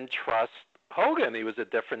he didn't trust Hogan. He was a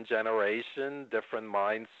different generation, different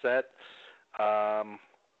mindset, and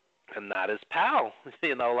not his pal,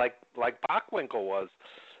 like Bockwinkel was.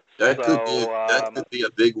 That could be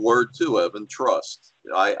a big word too, Evan. Trust.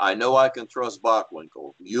 I know I can trust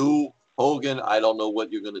Bockwinkel. You, Hogan, I don't know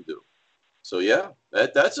what you're going to do. So yeah,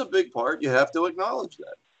 that's a big part. You have to acknowledge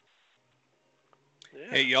that. Yeah.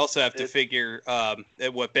 Hey, you also have to figure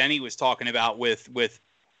what Benny was talking about with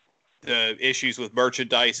the issues with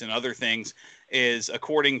merchandise and other things is,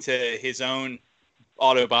 according to his own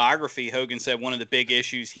autobiography, Hogan said one of the big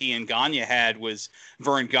issues he and Gagne had was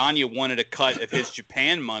Vern Gagne wanted a cut of his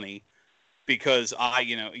Japan money because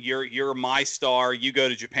you're my star. You go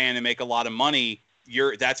to Japan and make a lot of money.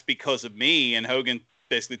 That's because of me. And Hogan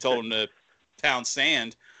basically told him to pound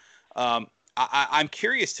sand. I'm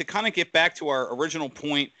curious to kind of get back to our original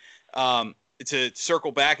point, to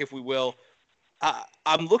circle back, if we will.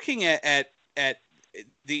 I'm looking at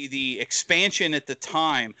the expansion at the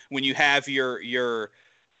time when you have your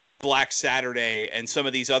Black Saturday and some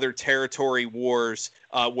of these other territory wars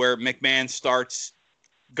where McMahon starts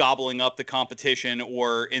gobbling up the competition,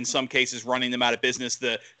 or in some cases running them out of business.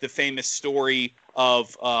 The famous story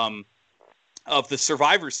of the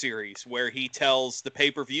Survivor Series, where he tells the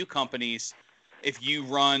pay-per-view companies, if you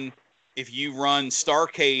run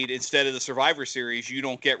Starrcade instead of the Survivor Series, you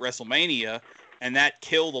don't get WrestleMania, and that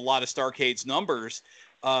killed a lot of Starrcade's numbers.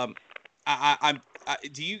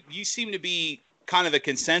 You seem to be kind of a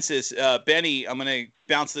consensus, Benny. I'm going to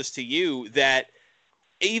bounce this to you, that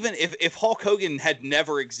even if Hulk Hogan had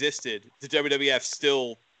never existed, the WWF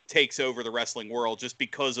still takes over the wrestling world just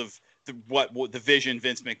because of what the vision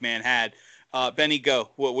Vince McMahon had. Benny, go.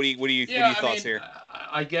 What are your thoughts here?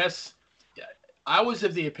 I guess I was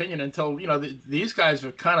of the opinion until these guys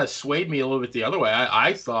have kind of swayed me a little bit the other way.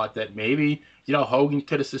 I thought that maybe Hogan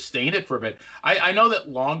could have sustained it for a bit. I know that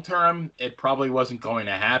long term it probably wasn't going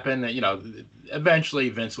to happen. Eventually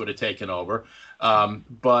Vince would have taken over,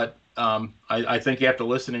 but I think after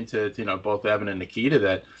listening to both Evan and Nikita,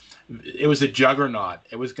 that it was a juggernaut.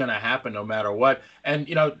 It was going to happen no matter what. And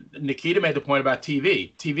Nikita made the point about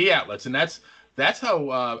TV outlets, and that's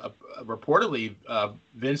how reportedly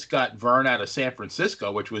Vince got Vern out of San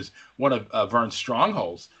Francisco, which was one of Vern's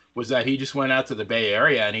strongholds. Was that he just went out to the Bay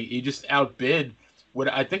Area and he just outbid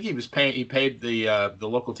what I think he was paying. He paid the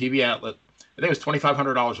local TV outlet, I think it was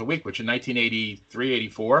 $2,500 a week, which in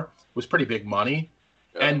 1983-84 was pretty big money.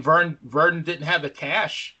 Yeah. And Vern didn't have the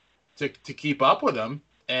cash to keep up with him,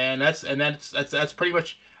 and that's pretty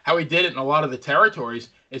much how he did it in a lot of the territories.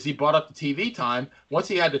 Is he bought up the TV time. Once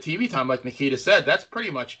he had the TV time, like Nikita said, that's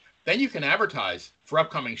pretty much, then you can advertise for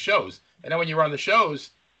upcoming shows, and then when you run the shows,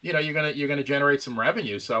 you're gonna generate some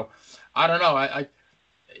revenue. So I don't know. I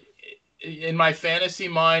in my fantasy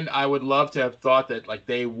mind, I would love to have thought that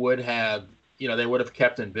they would have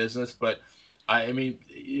kept in business, but I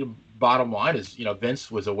mean, bottom line is, Vince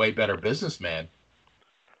was a way better businessman.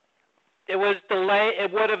 It was delay.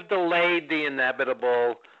 It would have delayed the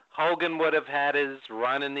inevitable. Hogan would have had his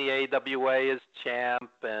run in the AWA as champ,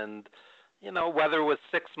 and whether it was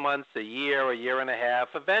 6 months, a year and a half,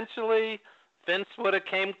 eventually Vince would have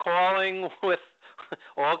came calling with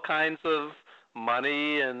all kinds of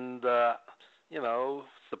money and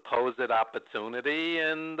supposed opportunity,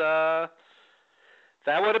 and that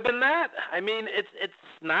would have been that. I mean, it's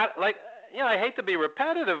not like, I hate to be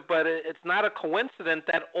repetitive, but it's not a coincidence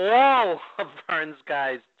that all of Vern's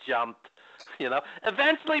guys jumped.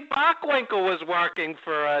 Eventually Bockwinkel was working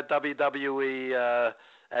for WWE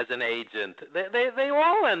as an agent. They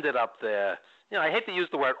all ended up there. I hate to use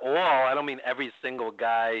the word all. I don't mean every single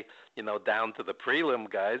guy, down to the prelim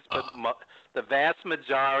guys, but the vast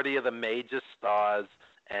majority of the major stars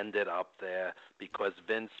ended up there because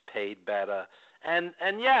Vince paid better. And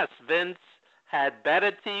yes, Vince had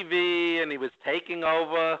better TV, and he was taking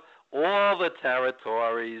over all the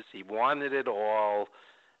territories. He wanted it all,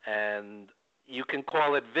 and you can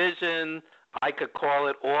call it vision. I could call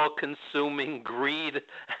it all-consuming greed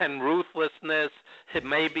and ruthlessness. It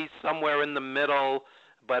may be somewhere in the middle,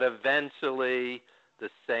 but eventually the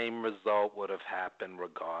same result would have happened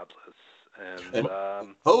regardless. And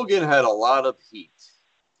Hogan had a lot of heat.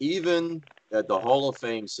 Even at the Hall of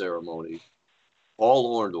Fame ceremony,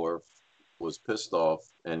 Paul Orndorff was pissed off,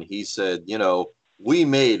 and he said, we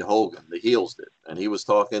made Hogan, the heels did. And he was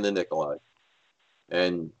talking to Nikolai.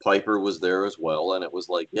 And Piper was there as well. And it was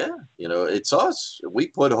like, it's us. We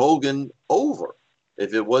put Hogan over.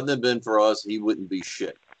 If it wouldn't have been for us, he wouldn't be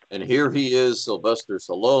shit. And here he is, Sylvester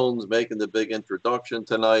Stallone's making the big introduction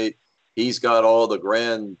tonight. He's got all the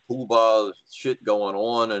grand poobah shit going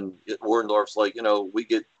on. And Orndorff's like, we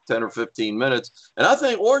get 10 or 15 minutes. And I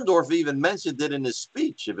think Orndorff even mentioned it in his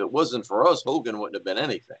speech. If it wasn't for us, Hogan wouldn't have been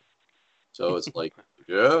anything. So it's like,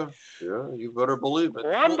 yeah, you better believe it.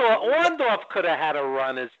 Orndorff could have had a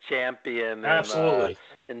run as champion. Absolutely.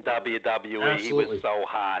 In WWE. Absolutely. He was so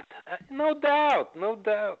hot. No doubt.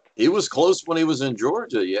 He was close when he was in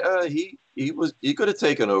Georgia. Yeah, he could have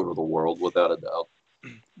taken over the world without a doubt.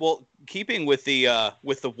 Well, keeping with the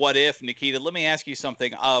what if, Nikita, let me ask you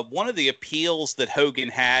something. One of the appeals that Hogan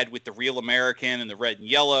had with the Real American and the red and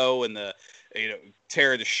yellow and the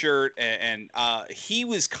tear the shirt, and he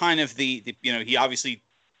was kind of the he obviously,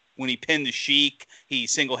 when he pinned the Sheik, he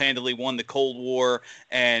single-handedly won the Cold War,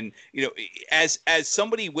 and as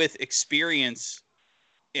somebody with experience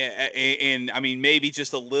in I mean, maybe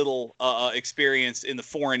just a little experience in the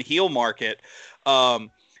foreign heel market, I'm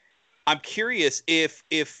curious if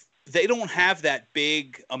they don't have that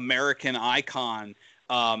big American icon.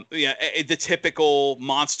 The typical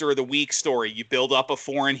Monster of the Week story. You build up a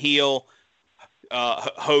foreign heel,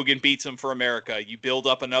 Hogan beats him for America. You build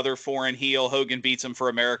up another foreign heel, Hogan beats him for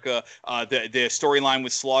America. The storyline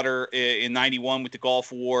with Slaughter in '91 with the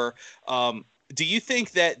Gulf War. Do you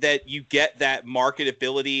think that you get that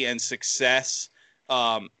marketability and success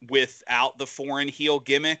without the foreign heel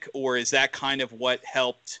gimmick, or is that kind of what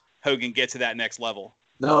helped Hogan get to that next level?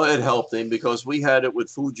 No, it helped him because we had it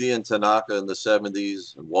with Fuji and Tanaka in the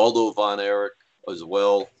 70s and Waldo von Erich as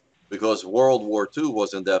well, because World War II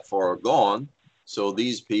wasn't that far gone. So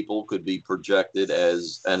these people could be projected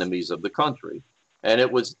as enemies of the country. And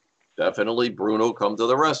it was definitely Bruno come to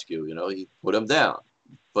the rescue. He put him down.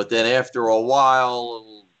 But then after a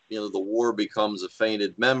while, the war becomes a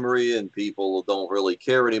fainted memory and people don't really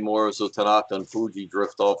care anymore. So Tanaka and Fuji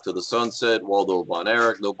drift off to the sunset. Waldo von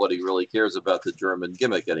Erich, nobody really cares about the German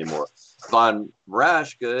gimmick anymore. Von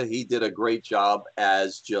Raschke, he did a great job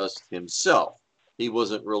as just himself. He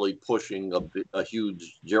wasn't really pushing a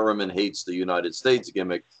huge German hates the United States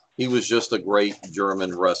gimmick. He was just a great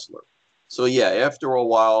German wrestler. So yeah, after a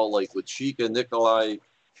while, like with Sheik and Nikolai,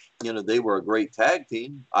 they were a great tag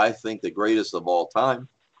team. I think the greatest of all time,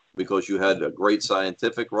 because you had a great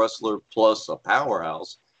scientific wrestler plus a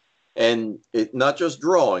powerhouse, and it not just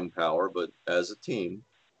drawing power, but as a team.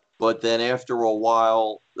 But then after a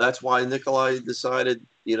while, that's why Nikolai decided,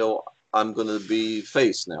 I'm going to be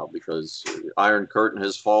face now, because Iron Curtain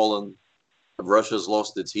has fallen. Russia's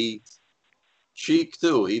lost its heat. Sheik,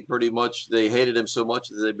 too. They hated him so much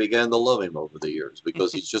that they began to love him over the years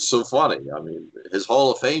because he's just so funny. I mean, his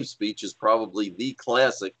Hall of Fame speech is probably the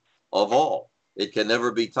classic of all. It can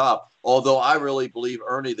never be topped. Although I really believe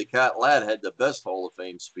Ernie the Cat Ladd had the best Hall of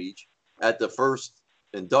Fame speech at the first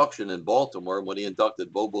induction in Baltimore when he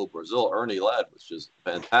inducted Bobo Brazil. Ernie Ladd was just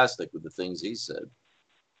fantastic with the things he said.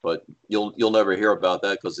 But you'll never hear about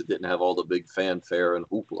that because it didn't have all the big fanfare and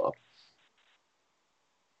hoopla.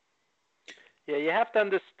 Yeah, you have to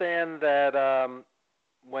understand that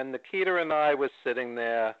when Nikita and I was sitting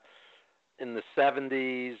there in the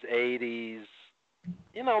 70s, 80s,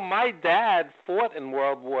 my dad fought in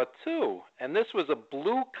World War II, and this was a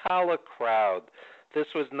blue-collar crowd. This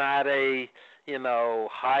was not a,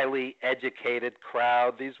 highly educated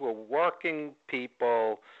crowd. These were working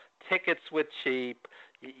people. Tickets were cheap.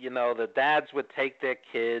 The dads would take their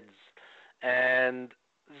kids, and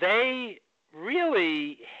they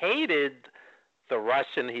really hated the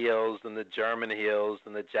Russian heels and the German heels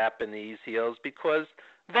and the Japanese heels because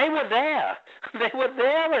they were there. They were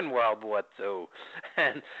there in World War II,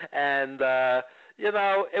 and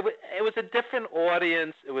it was a different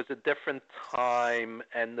audience. It was a different time,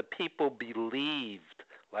 and the people believed,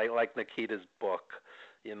 like Nikita's book.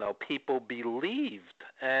 People believed,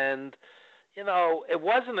 and it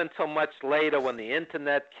wasn't until much later when the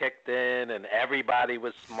internet kicked in and everybody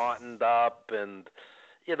was smartened up and,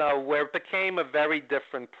 where it became a very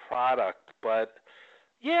different product. But,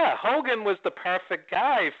 yeah, Hogan was the perfect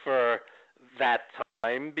guy for that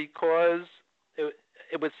time because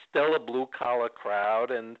it was still a blue-collar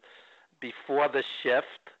crowd. And before the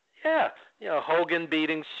shift, Hogan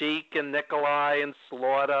beating Sheik and Nikolai and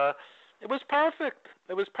Slaughter, it was perfect.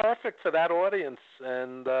 It was perfect for that audience.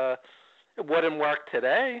 And it wouldn't work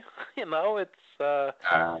today. It's a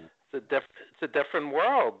different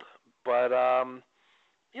world. But I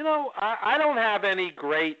don't have any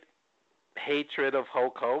great hatred of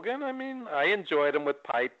Hulk Hogan. I mean, I enjoyed him with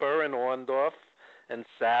Piper and Orndorff and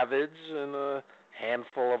Savage and a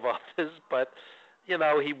handful of others. But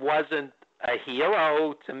he wasn't a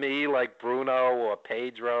hero to me like Bruno or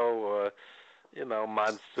Pedro or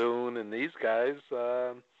Monsoon and these guys.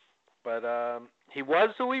 But he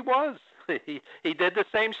was who he was. He did the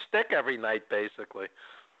same shtick every night, basically.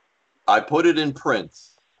 I put it in print.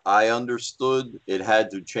 I understood it had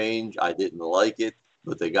to change. I didn't like it,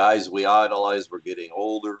 but the guys we idolized were getting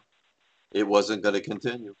older. It wasn't going to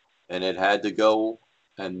continue, and it had to go,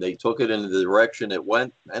 and they took it in the direction it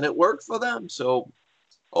went, and it worked for them. So,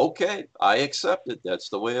 okay, I accept it. That's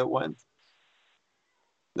the way it went.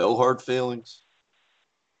 No hard feelings.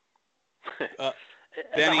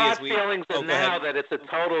 Benny, the hard feelings are now that it's a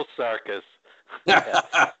total circus.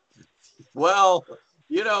 Well,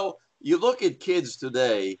 you look at kids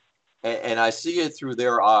today, and I see it through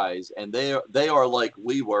their eyes, and they are like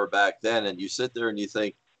we were back then. And you sit there and you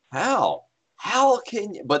think, how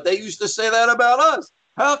can you? But they used to say that about us.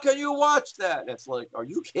 How can you watch that? And it's like, are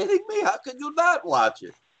you kidding me? How can you not watch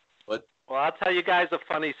it? But Well, I'll tell you guys a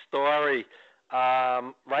funny story.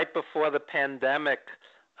 Right before the pandemic,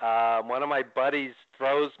 one of my buddies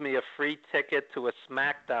throws me a free ticket to a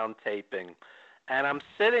SmackDown taping. And I'm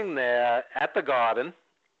sitting there at the Garden,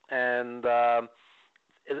 and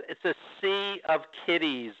it's a sea of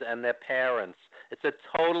kiddies and their parents. It's a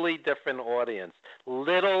totally different audience.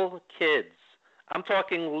 Little kids. I'm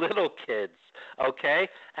talking little kids, okay?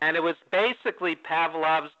 And it was basically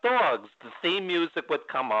Pavlov's dogs. The theme music would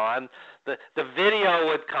come on, the video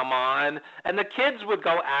would come on, and the kids would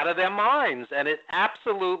go out of their minds. And it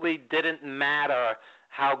absolutely didn't matter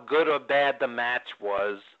how good or bad the match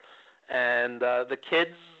was. And the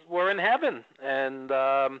kids were in heaven. And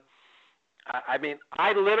I mean,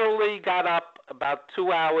 I literally got up about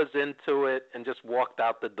 2 hours into it and just walked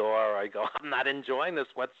out the door. I go, I'm not enjoying this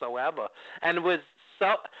whatsoever. And it was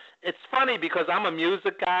so, it's funny because I'm a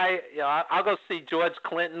music guy. You know, I'll go see George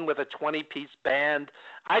Clinton with a 20-piece band.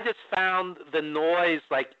 I just found the noise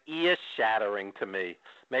like ear-shattering to me.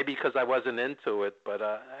 Maybe because I wasn't into it, but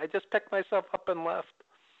I just picked myself up and left.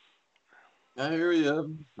 I hear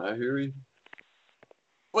you.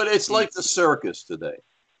 But it's like the circus today.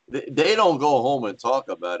 They don't go home and talk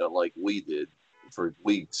about it like we did for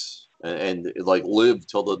weeks and like live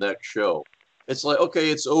till the next show. It's like,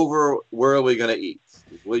 okay, it's over. Where are we going to eat?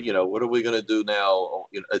 What are we going to do now?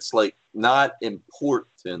 It's like not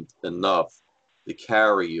important enough to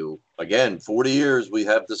carry you. Again, 40 years, we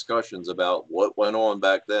have discussions about what went on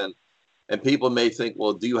back then. And people may think,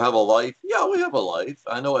 well, do you have a life? Yeah, we have a life.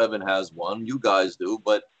 I know Evan has one. You guys do.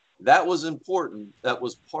 But that was important. That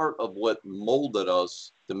was part of what molded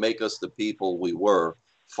us to make us the people we were,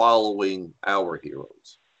 following our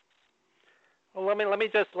heroes. Well, let me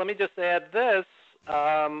just add this,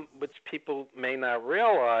 which people may not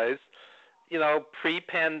realize. You know,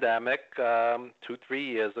 pre-pandemic, 2-3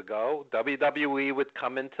 years ago, WWE would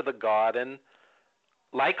come into the Garden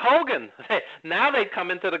like Hogan. Now they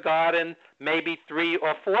come into the Garden maybe 3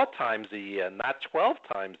 or 4 times a year, not 12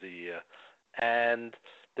 times a year. And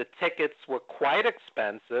the tickets were quite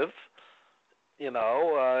expensive. You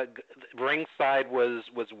know, ringside was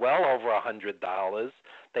well over $100.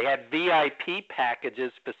 They had VIP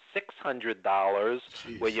packages for $600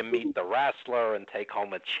 where you meet the wrestler and take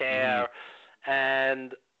home a chair. Mm-hmm.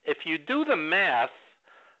 And if you do the math,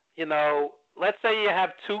 you know, let's say you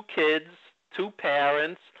have 2 kids, 2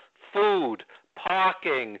 parents, food,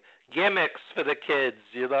 parking, gimmicks for the kids,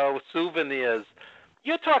 you know, souvenirs.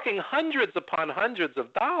 You're talking hundreds upon hundreds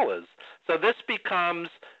of dollars. So this becomes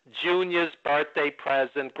Junior's birthday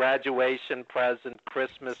present, graduation present,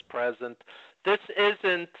 Christmas present. This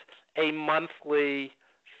isn't a monthly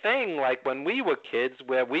thing like when we were kids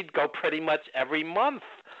where we'd go pretty much every month.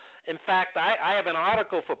 In fact, I have an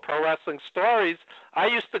article for Pro Wrestling Stories. I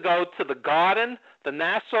used to go to the Garden, the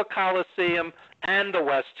Nassau Coliseum, and the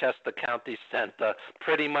Westchester County Center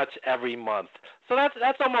pretty much every month. So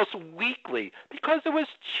that's almost weekly because it was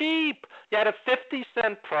cheap. You had a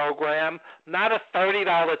 50-cent program, not a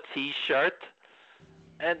 $30 T-shirt.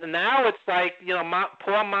 And now it's like, you know,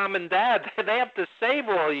 poor mom and dad, they have to save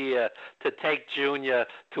all year to take Junior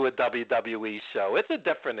to a WWE show. It's a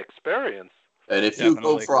different experience. And if you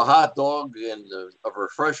go for a hot dog and a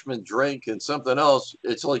refreshment drink and something else,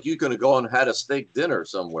 it's like you could have gone and had a steak dinner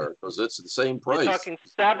somewhere because it's the same price. You're talking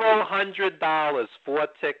several $100 for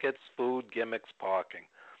tickets, food, gimmicks, parking.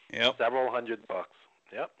 Yep. Several $100.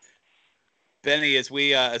 Yep. Benny, as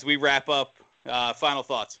we wrap up, final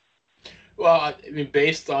thoughts. Well, I mean,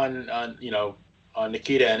 based on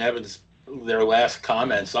Nikita and Evan's their last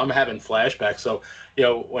comments, I'm having flashbacks. So, you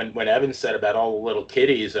know, when Evan said about all the little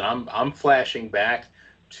kiddies, and I'm flashing back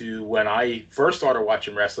to when I first started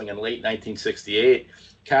watching wrestling in late 1968,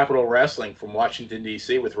 Capitol Wrestling from Washington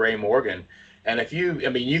D.C. with Ray Morgan. And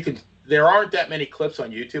there aren't that many clips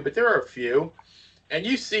on YouTube, but there are a few, and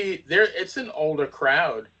you see it's an older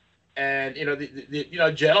crowd, and you know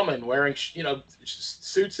the gentlemen wearing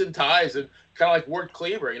suits and ties and kind of like Ward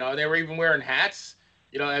Cleaver, and they were even wearing hats.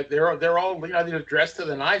 They're all they're dressed to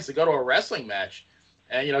the nines to go to a wrestling match,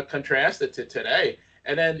 and contrast it to today.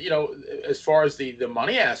 And then as far as the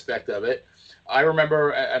money aspect of it, I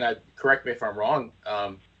remember, and correct me if I'm wrong,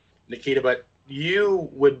 Nikita, but you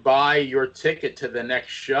would buy your ticket to the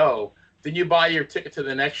next show. Didn't you buy your ticket to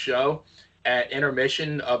the next show at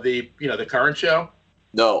intermission of the current show?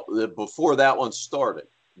 No, before that one started.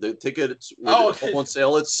 The tickets were on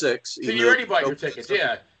sale at 6. So you already bought your tickets,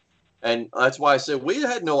 yeah. And that's why I said we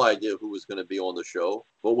had no idea who was going to be on the show,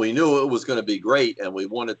 but we knew it was going to be great, and we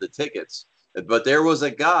wanted the tickets. But there was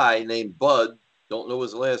a guy named Bud, don't know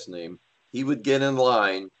his last name. He would get in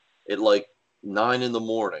line at like 9 in the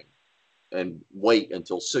morning and wait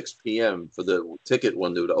until 6 p.m. for the ticket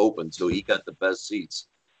window to open, so he got the best seats.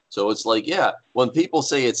 So it's like, yeah, when people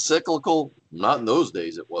say it's cyclical, not in those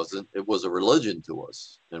days it wasn't. It was a religion to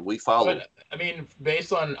us, and we followed it. I mean,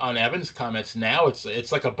 based on Evan's comments, now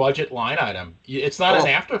it's like a budget line item. It's not an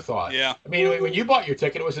afterthought. Yeah. I mean, when you bought your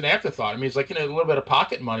ticket, it was an afterthought. I mean, it's like, a little bit of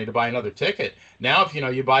pocket money to buy another ticket. Now, if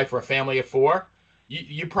you buy for a family of 4,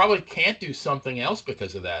 you probably can't do something else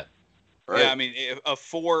because of that. Right. Yeah, I mean, a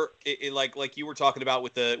 4, like you were talking about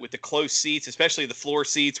with the close seats, especially the floor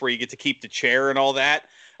seats where you get to keep the chair and all that.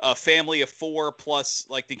 A family of 4 plus,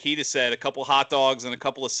 like Nikita said, a couple hot dogs and a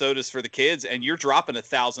couple of sodas for the kids, and you're dropping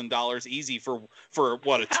 $1,000 easy for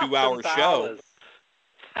what, a 2-hour show.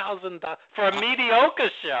 $1,000 for a mediocre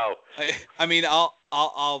show. I mean,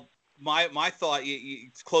 my thought,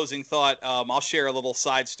 closing thought. I'll share a little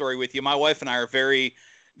side story with you. My wife and I are very,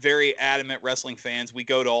 very adamant wrestling fans. We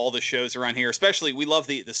go to all the shows around here, especially we love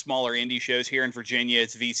the smaller indie shows here in Virginia.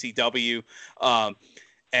 It's VCW.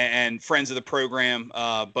 And friends of the program,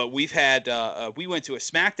 but we've had we went to a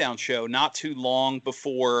SmackDown show not too long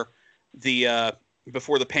before the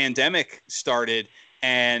pandemic started,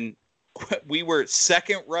 and we were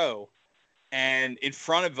second row, and in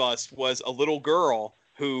front of us was a little girl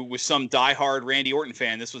who was some diehard Randy Orton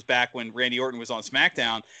fan. This was back when Randy Orton was on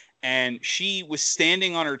SmackDown, and she was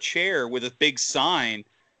standing on her chair with a big sign,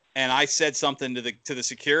 and I said something to the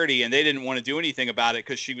security, and they didn't want to do anything about it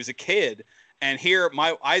because she was a kid. And here,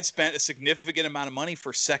 I'd spent a significant amount of money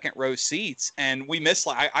for second row seats, and we missed.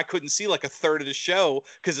 I couldn't see like a third of the show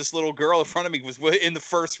because this little girl in front of me was in the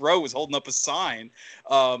first row, was holding up a sign,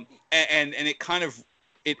 and it kind of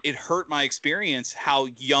it hurt my experience how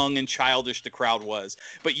young and childish the crowd was.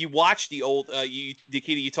 But you watch the old,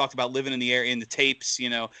 Nikita, you talked about living in the area in the tapes.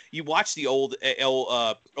 You watch the old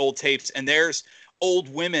tapes, and there's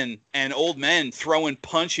old women and old men throwing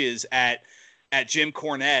punches at Jim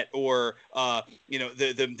Cornette, or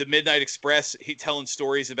the Midnight Express. He telling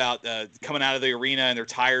stories about coming out of the arena and their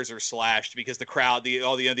tires are slashed because the crowd,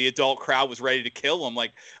 the adult crowd was ready to kill them.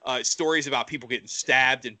 Like stories about people getting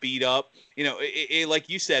stabbed and beat up. Like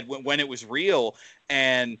you said, when it was real,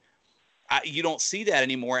 and you don't see that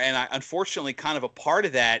anymore. And unfortunately, kind of a part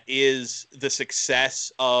of that is the success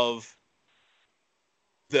of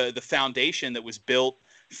the foundation that was built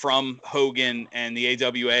from Hogan and the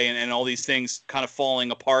AWA and all these things kind of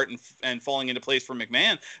falling apart and falling into place for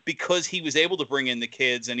McMahon, because he was able to bring in the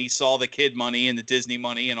kids and he saw the kid money and the Disney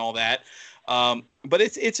money and all that. But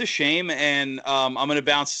it's a shame. And I'm going to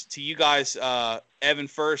bounce to you guys, Evan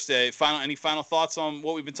first. Any final thoughts on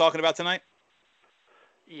what we've been talking about tonight?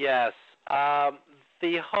 Yes.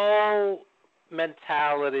 The whole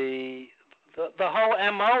mentality, the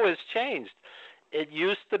whole MO has changed. It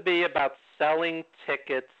used to be about selling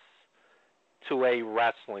tickets to a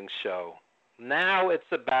wrestling show. Now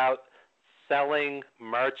it's about selling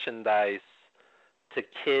merchandise to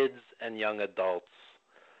kids and young adults.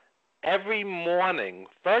 Every morning,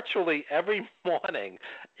 virtually every morning,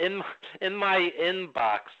 in my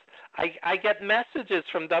inbox, I get messages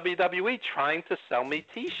from WWE trying to sell me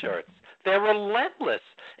T-shirts. They're relentless.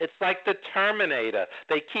 It's like the Terminator.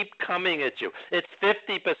 They keep coming at you. It's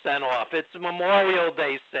 50% off. It's Memorial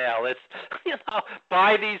Day sale. It's,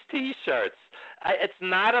 buy these T-shirts. It's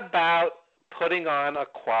not about putting on a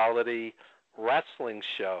quality wrestling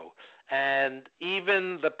show. And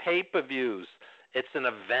even the pay-per-views, it's an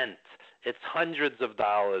event. It's hundreds of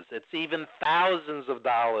dollars. It's even thousands of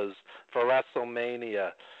dollars for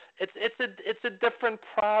WrestleMania. It's a different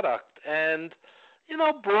product. And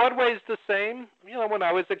Broadway's the same. When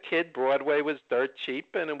I was a kid, Broadway was dirt cheap,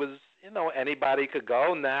 and it was, anybody could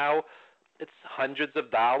go. Now it's hundreds of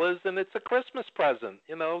dollars, and it's a Christmas present.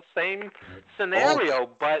 Same scenario,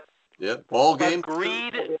 but ball game.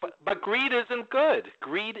 But greed isn't good.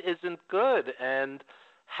 Greed isn't good, and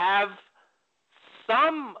have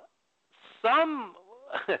some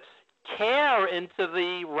care into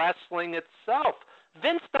the wrestling itself.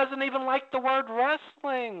 Vince doesn't even like the word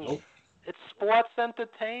wrestling. Nope. It's sports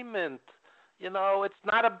entertainment. It's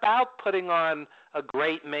not about putting on a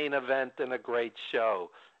great main event and a great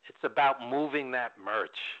show. It's about moving that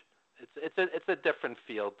merch. It's a different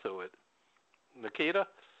feel to it. Nikita?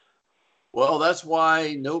 Well, that's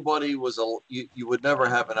why nobody was you would never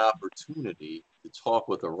have an opportunity to talk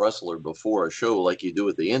with a wrestler before a show like you do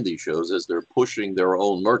at the indie shows, as they're pushing their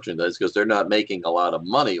own merchandise because they're not making a lot of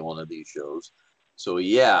money on these shows. So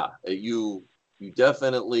yeah, you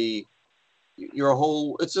definitely your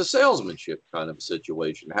whole, it's a salesmanship kind of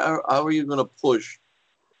situation. How are you going to push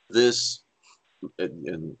this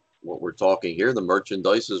in what we're talking here? The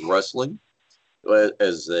merchandise is wrestling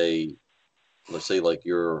as let's say like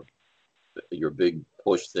your big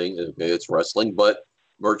push thing. Okay, it's wrestling, but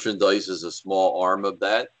merchandise is a small arm of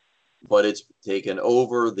that, but it's taken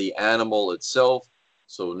over the animal itself.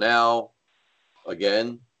 So now,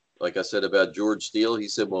 again, like I said about George Steele, he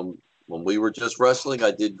said, when we were just wrestling,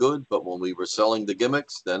 I did good, but when we were selling the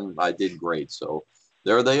gimmicks, then I did great. So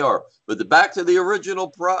there they are. But back to the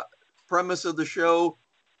original premise of the show,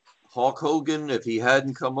 Hulk Hogan, if he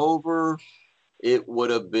hadn't come over, it would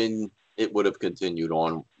have continued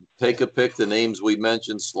on. Take a pick, the names we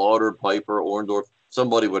mentioned, Slaughter, Piper, Orndorff,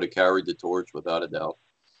 somebody would have carried the torch without a doubt.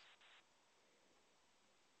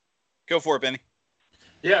 Go for it, Benny.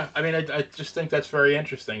 Yeah, I mean, I just think that's very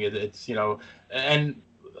interesting. It's, you know, and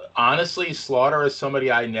honestly, Slaughter is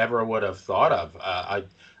somebody I never would have thought of. I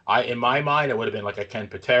in my mind, it would have been like a Ken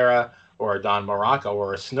Patera or a Don Muraco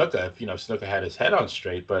or a Snuka if, you know, Snuka had his head on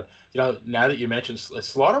straight. But, you know, now that you mentioned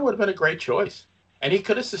Slaughter would have been a great choice. And he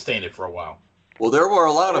could have sustained it for a while. Well, there were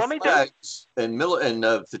a lot of flags and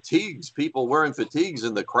fatigues, people wearing fatigues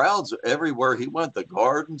in the crowds everywhere he went, the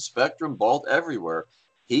Garden, Spectrum, Bolt, everywhere.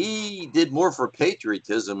 He did more for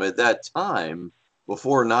patriotism at that time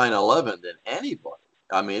before 9/11 than anybody.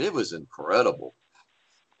 I mean, it was incredible.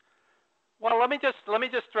 Well, let me just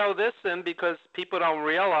throw this in because people don't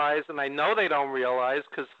realize, and I know they don't realize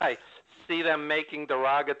because I see them making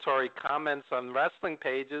derogatory comments on wrestling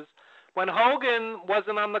pages. When Hogan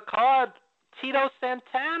wasn't on the card, Tito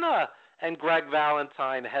Santana and Greg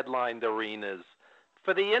Valentine headlined arenas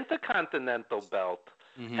for the Intercontinental belt.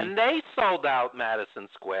 Mm-hmm. And they sold out Madison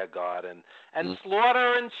Square Garden. And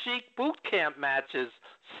Slaughter and Sheik boot camp matches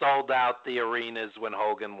sold out the arenas when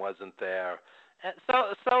Hogan wasn't there. And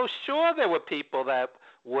so sure, there were people that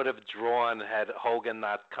would have drawn had Hogan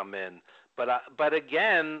not come in. But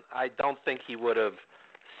again, I don't think he would have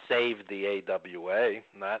saved the AWA.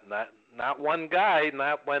 Not one guy.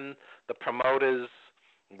 Not when the promoter's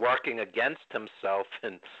working against himself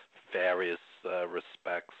in various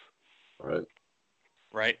respects. Right.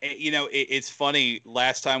 Right. You know, it's funny.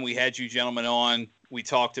 Last time we had you gentlemen on, we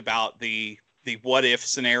talked about the what if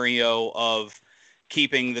scenario of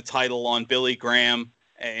keeping the title on Billy Graham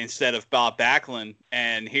instead of Bob Backlund.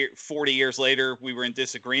 And here, 40 years later, we were in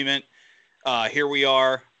disagreement. Here we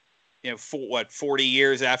are, you know, 40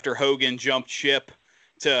 years after Hogan jumped ship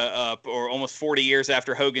or almost 40 years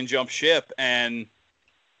after Hogan jumped ship, and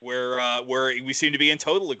where we seem to be in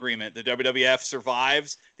total agreement. The WWF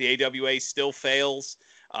survives, the AWA still fails,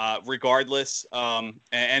 regardless.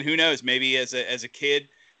 And who knows? Maybe as a kid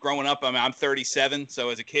growing up, I'm 37, so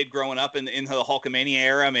as a kid growing up in the Hulkamania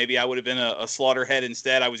era, maybe I would have been a Slaughterhead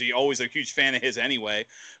instead. I was always a huge fan of his anyway.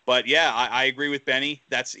 But yeah, I agree with Benny.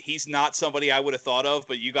 He's not somebody I would have thought of,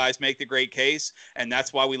 but you guys make the great case, and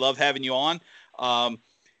that's why we love having you on.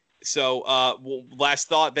 Last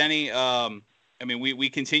thought, Benny. I mean, we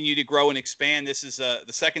continue to grow and expand. This is the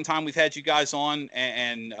second time we've had you guys on,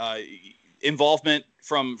 and involvement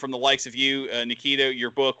from the likes of you, Nikita, your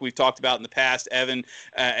book we've talked about in the past, Evan,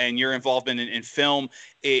 and your involvement in film.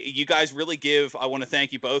 You guys really give. I want to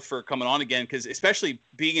thank you both for coming on again, because especially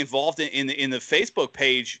being involved in the Facebook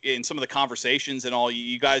page in some of the conversations and all.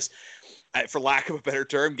 You guys, for lack of a better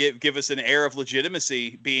term, give us an air of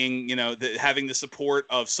legitimacy, being, you know, having the support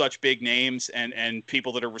of such big names and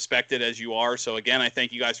people that are respected as you are. So again, I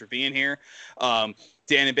thank you guys for being here.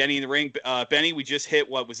 Dan and Benny in the ring. Benny, we just hit,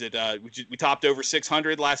 what was it? We topped over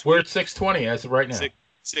 600 last week. We're at 620 as of right now.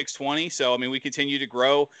 620. So I mean, we continue to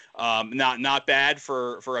grow. Not bad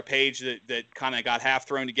for a page that kind of got half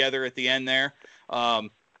thrown together at the end there. And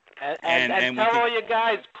tell all you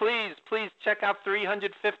guys, please check out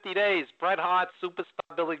 350 Days. Bret Hart,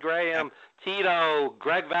 Superstar Billy Graham, Tito,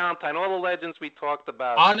 Greg Valentine, all the legends we talked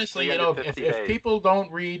about. Honestly, you know, if people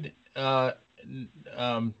don't read the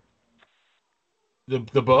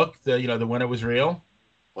book, the When It Was Real.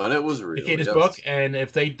 When It Was Real. Nikita's book, and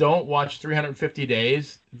if they don't watch 350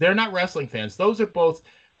 Days, they're not wrestling fans. Those are both,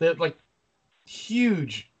 they're like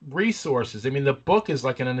huge resources. I mean, the book is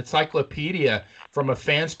like an encyclopedia from a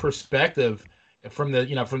fan's perspective for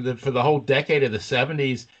the whole decade of the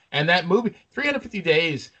 70s. And that movie, 350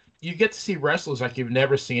 Days, you get to see wrestlers like you've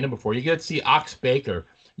never seen them before. You get to see Ox Baker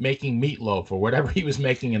making meatloaf or whatever he was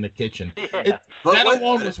making in the kitchen. Yeah. That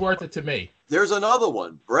alone was worth it to me. There's another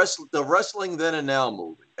one, the Wrestling Then and Now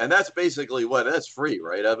movie. And that's basically that's free,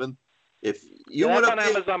 right, Evan? If you want to on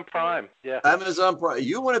Amazon Prime. Yeah. Amazon Prime.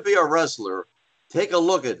 You want to be a wrestler, take a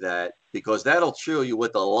look at that, because that'll show you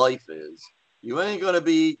what the life is. You ain't going to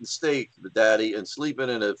be eating steak, Daddy, and sleeping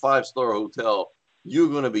in a 5-star hotel. You're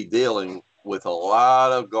going to be dealing with a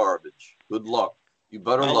lot of garbage. Good luck. You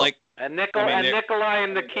better look. And Nikolai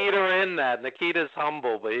and Nikita are in that. Nikita's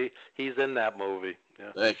humble, but he's in that movie.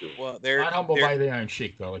 Yeah. Thank you. Well, they're not humble by the Iron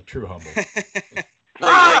Sheik, though. Like true humble.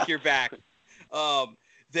 like you're back.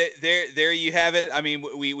 There you have it. I mean,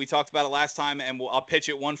 we talked about it last time, and I'll pitch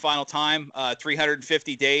it one final time.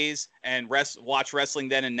 350 Days and Watch Wrestling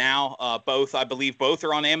Then and Now. I believe both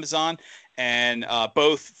are on Amazon, and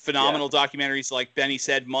both phenomenal documentaries, like Benny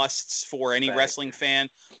said, musts for any wrestling fan.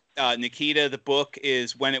 Nikita, the book,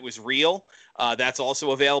 is When It Was Real. That's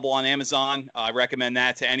also available on Amazon. I recommend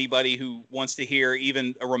that to anybody who wants to hear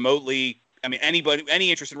even a remotely, any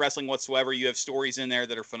interest in wrestling whatsoever. You have stories in there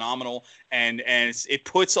that are phenomenal, and it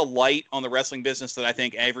puts a light on the wrestling business that I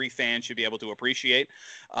think every fan should be able to appreciate.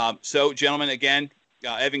 So, gentlemen, again,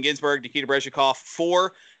 Evan Ginsberg, Nikita Brezhikov,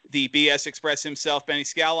 for the BS Express himself, Benny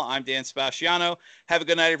Scala. I'm Dan Sebastiano. Have a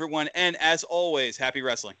good night, everyone, and as always, happy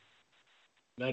wrestling.